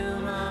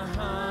still my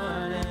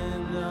heart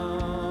and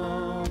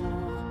know.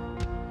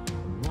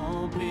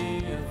 Won't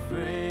be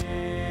afraid.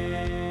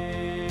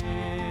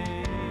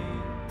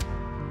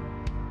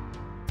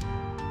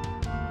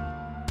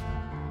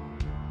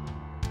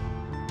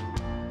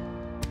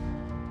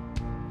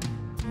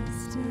 Be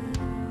still.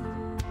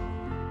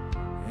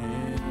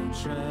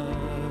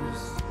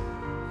 Trust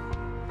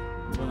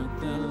what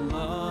the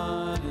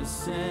Lord has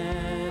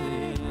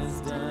said is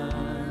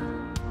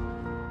done.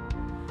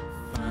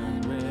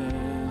 Find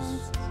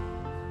rest,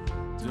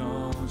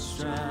 don't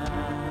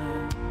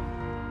strive.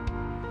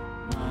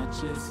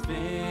 Watch His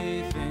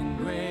faith and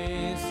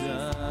grace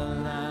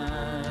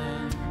align.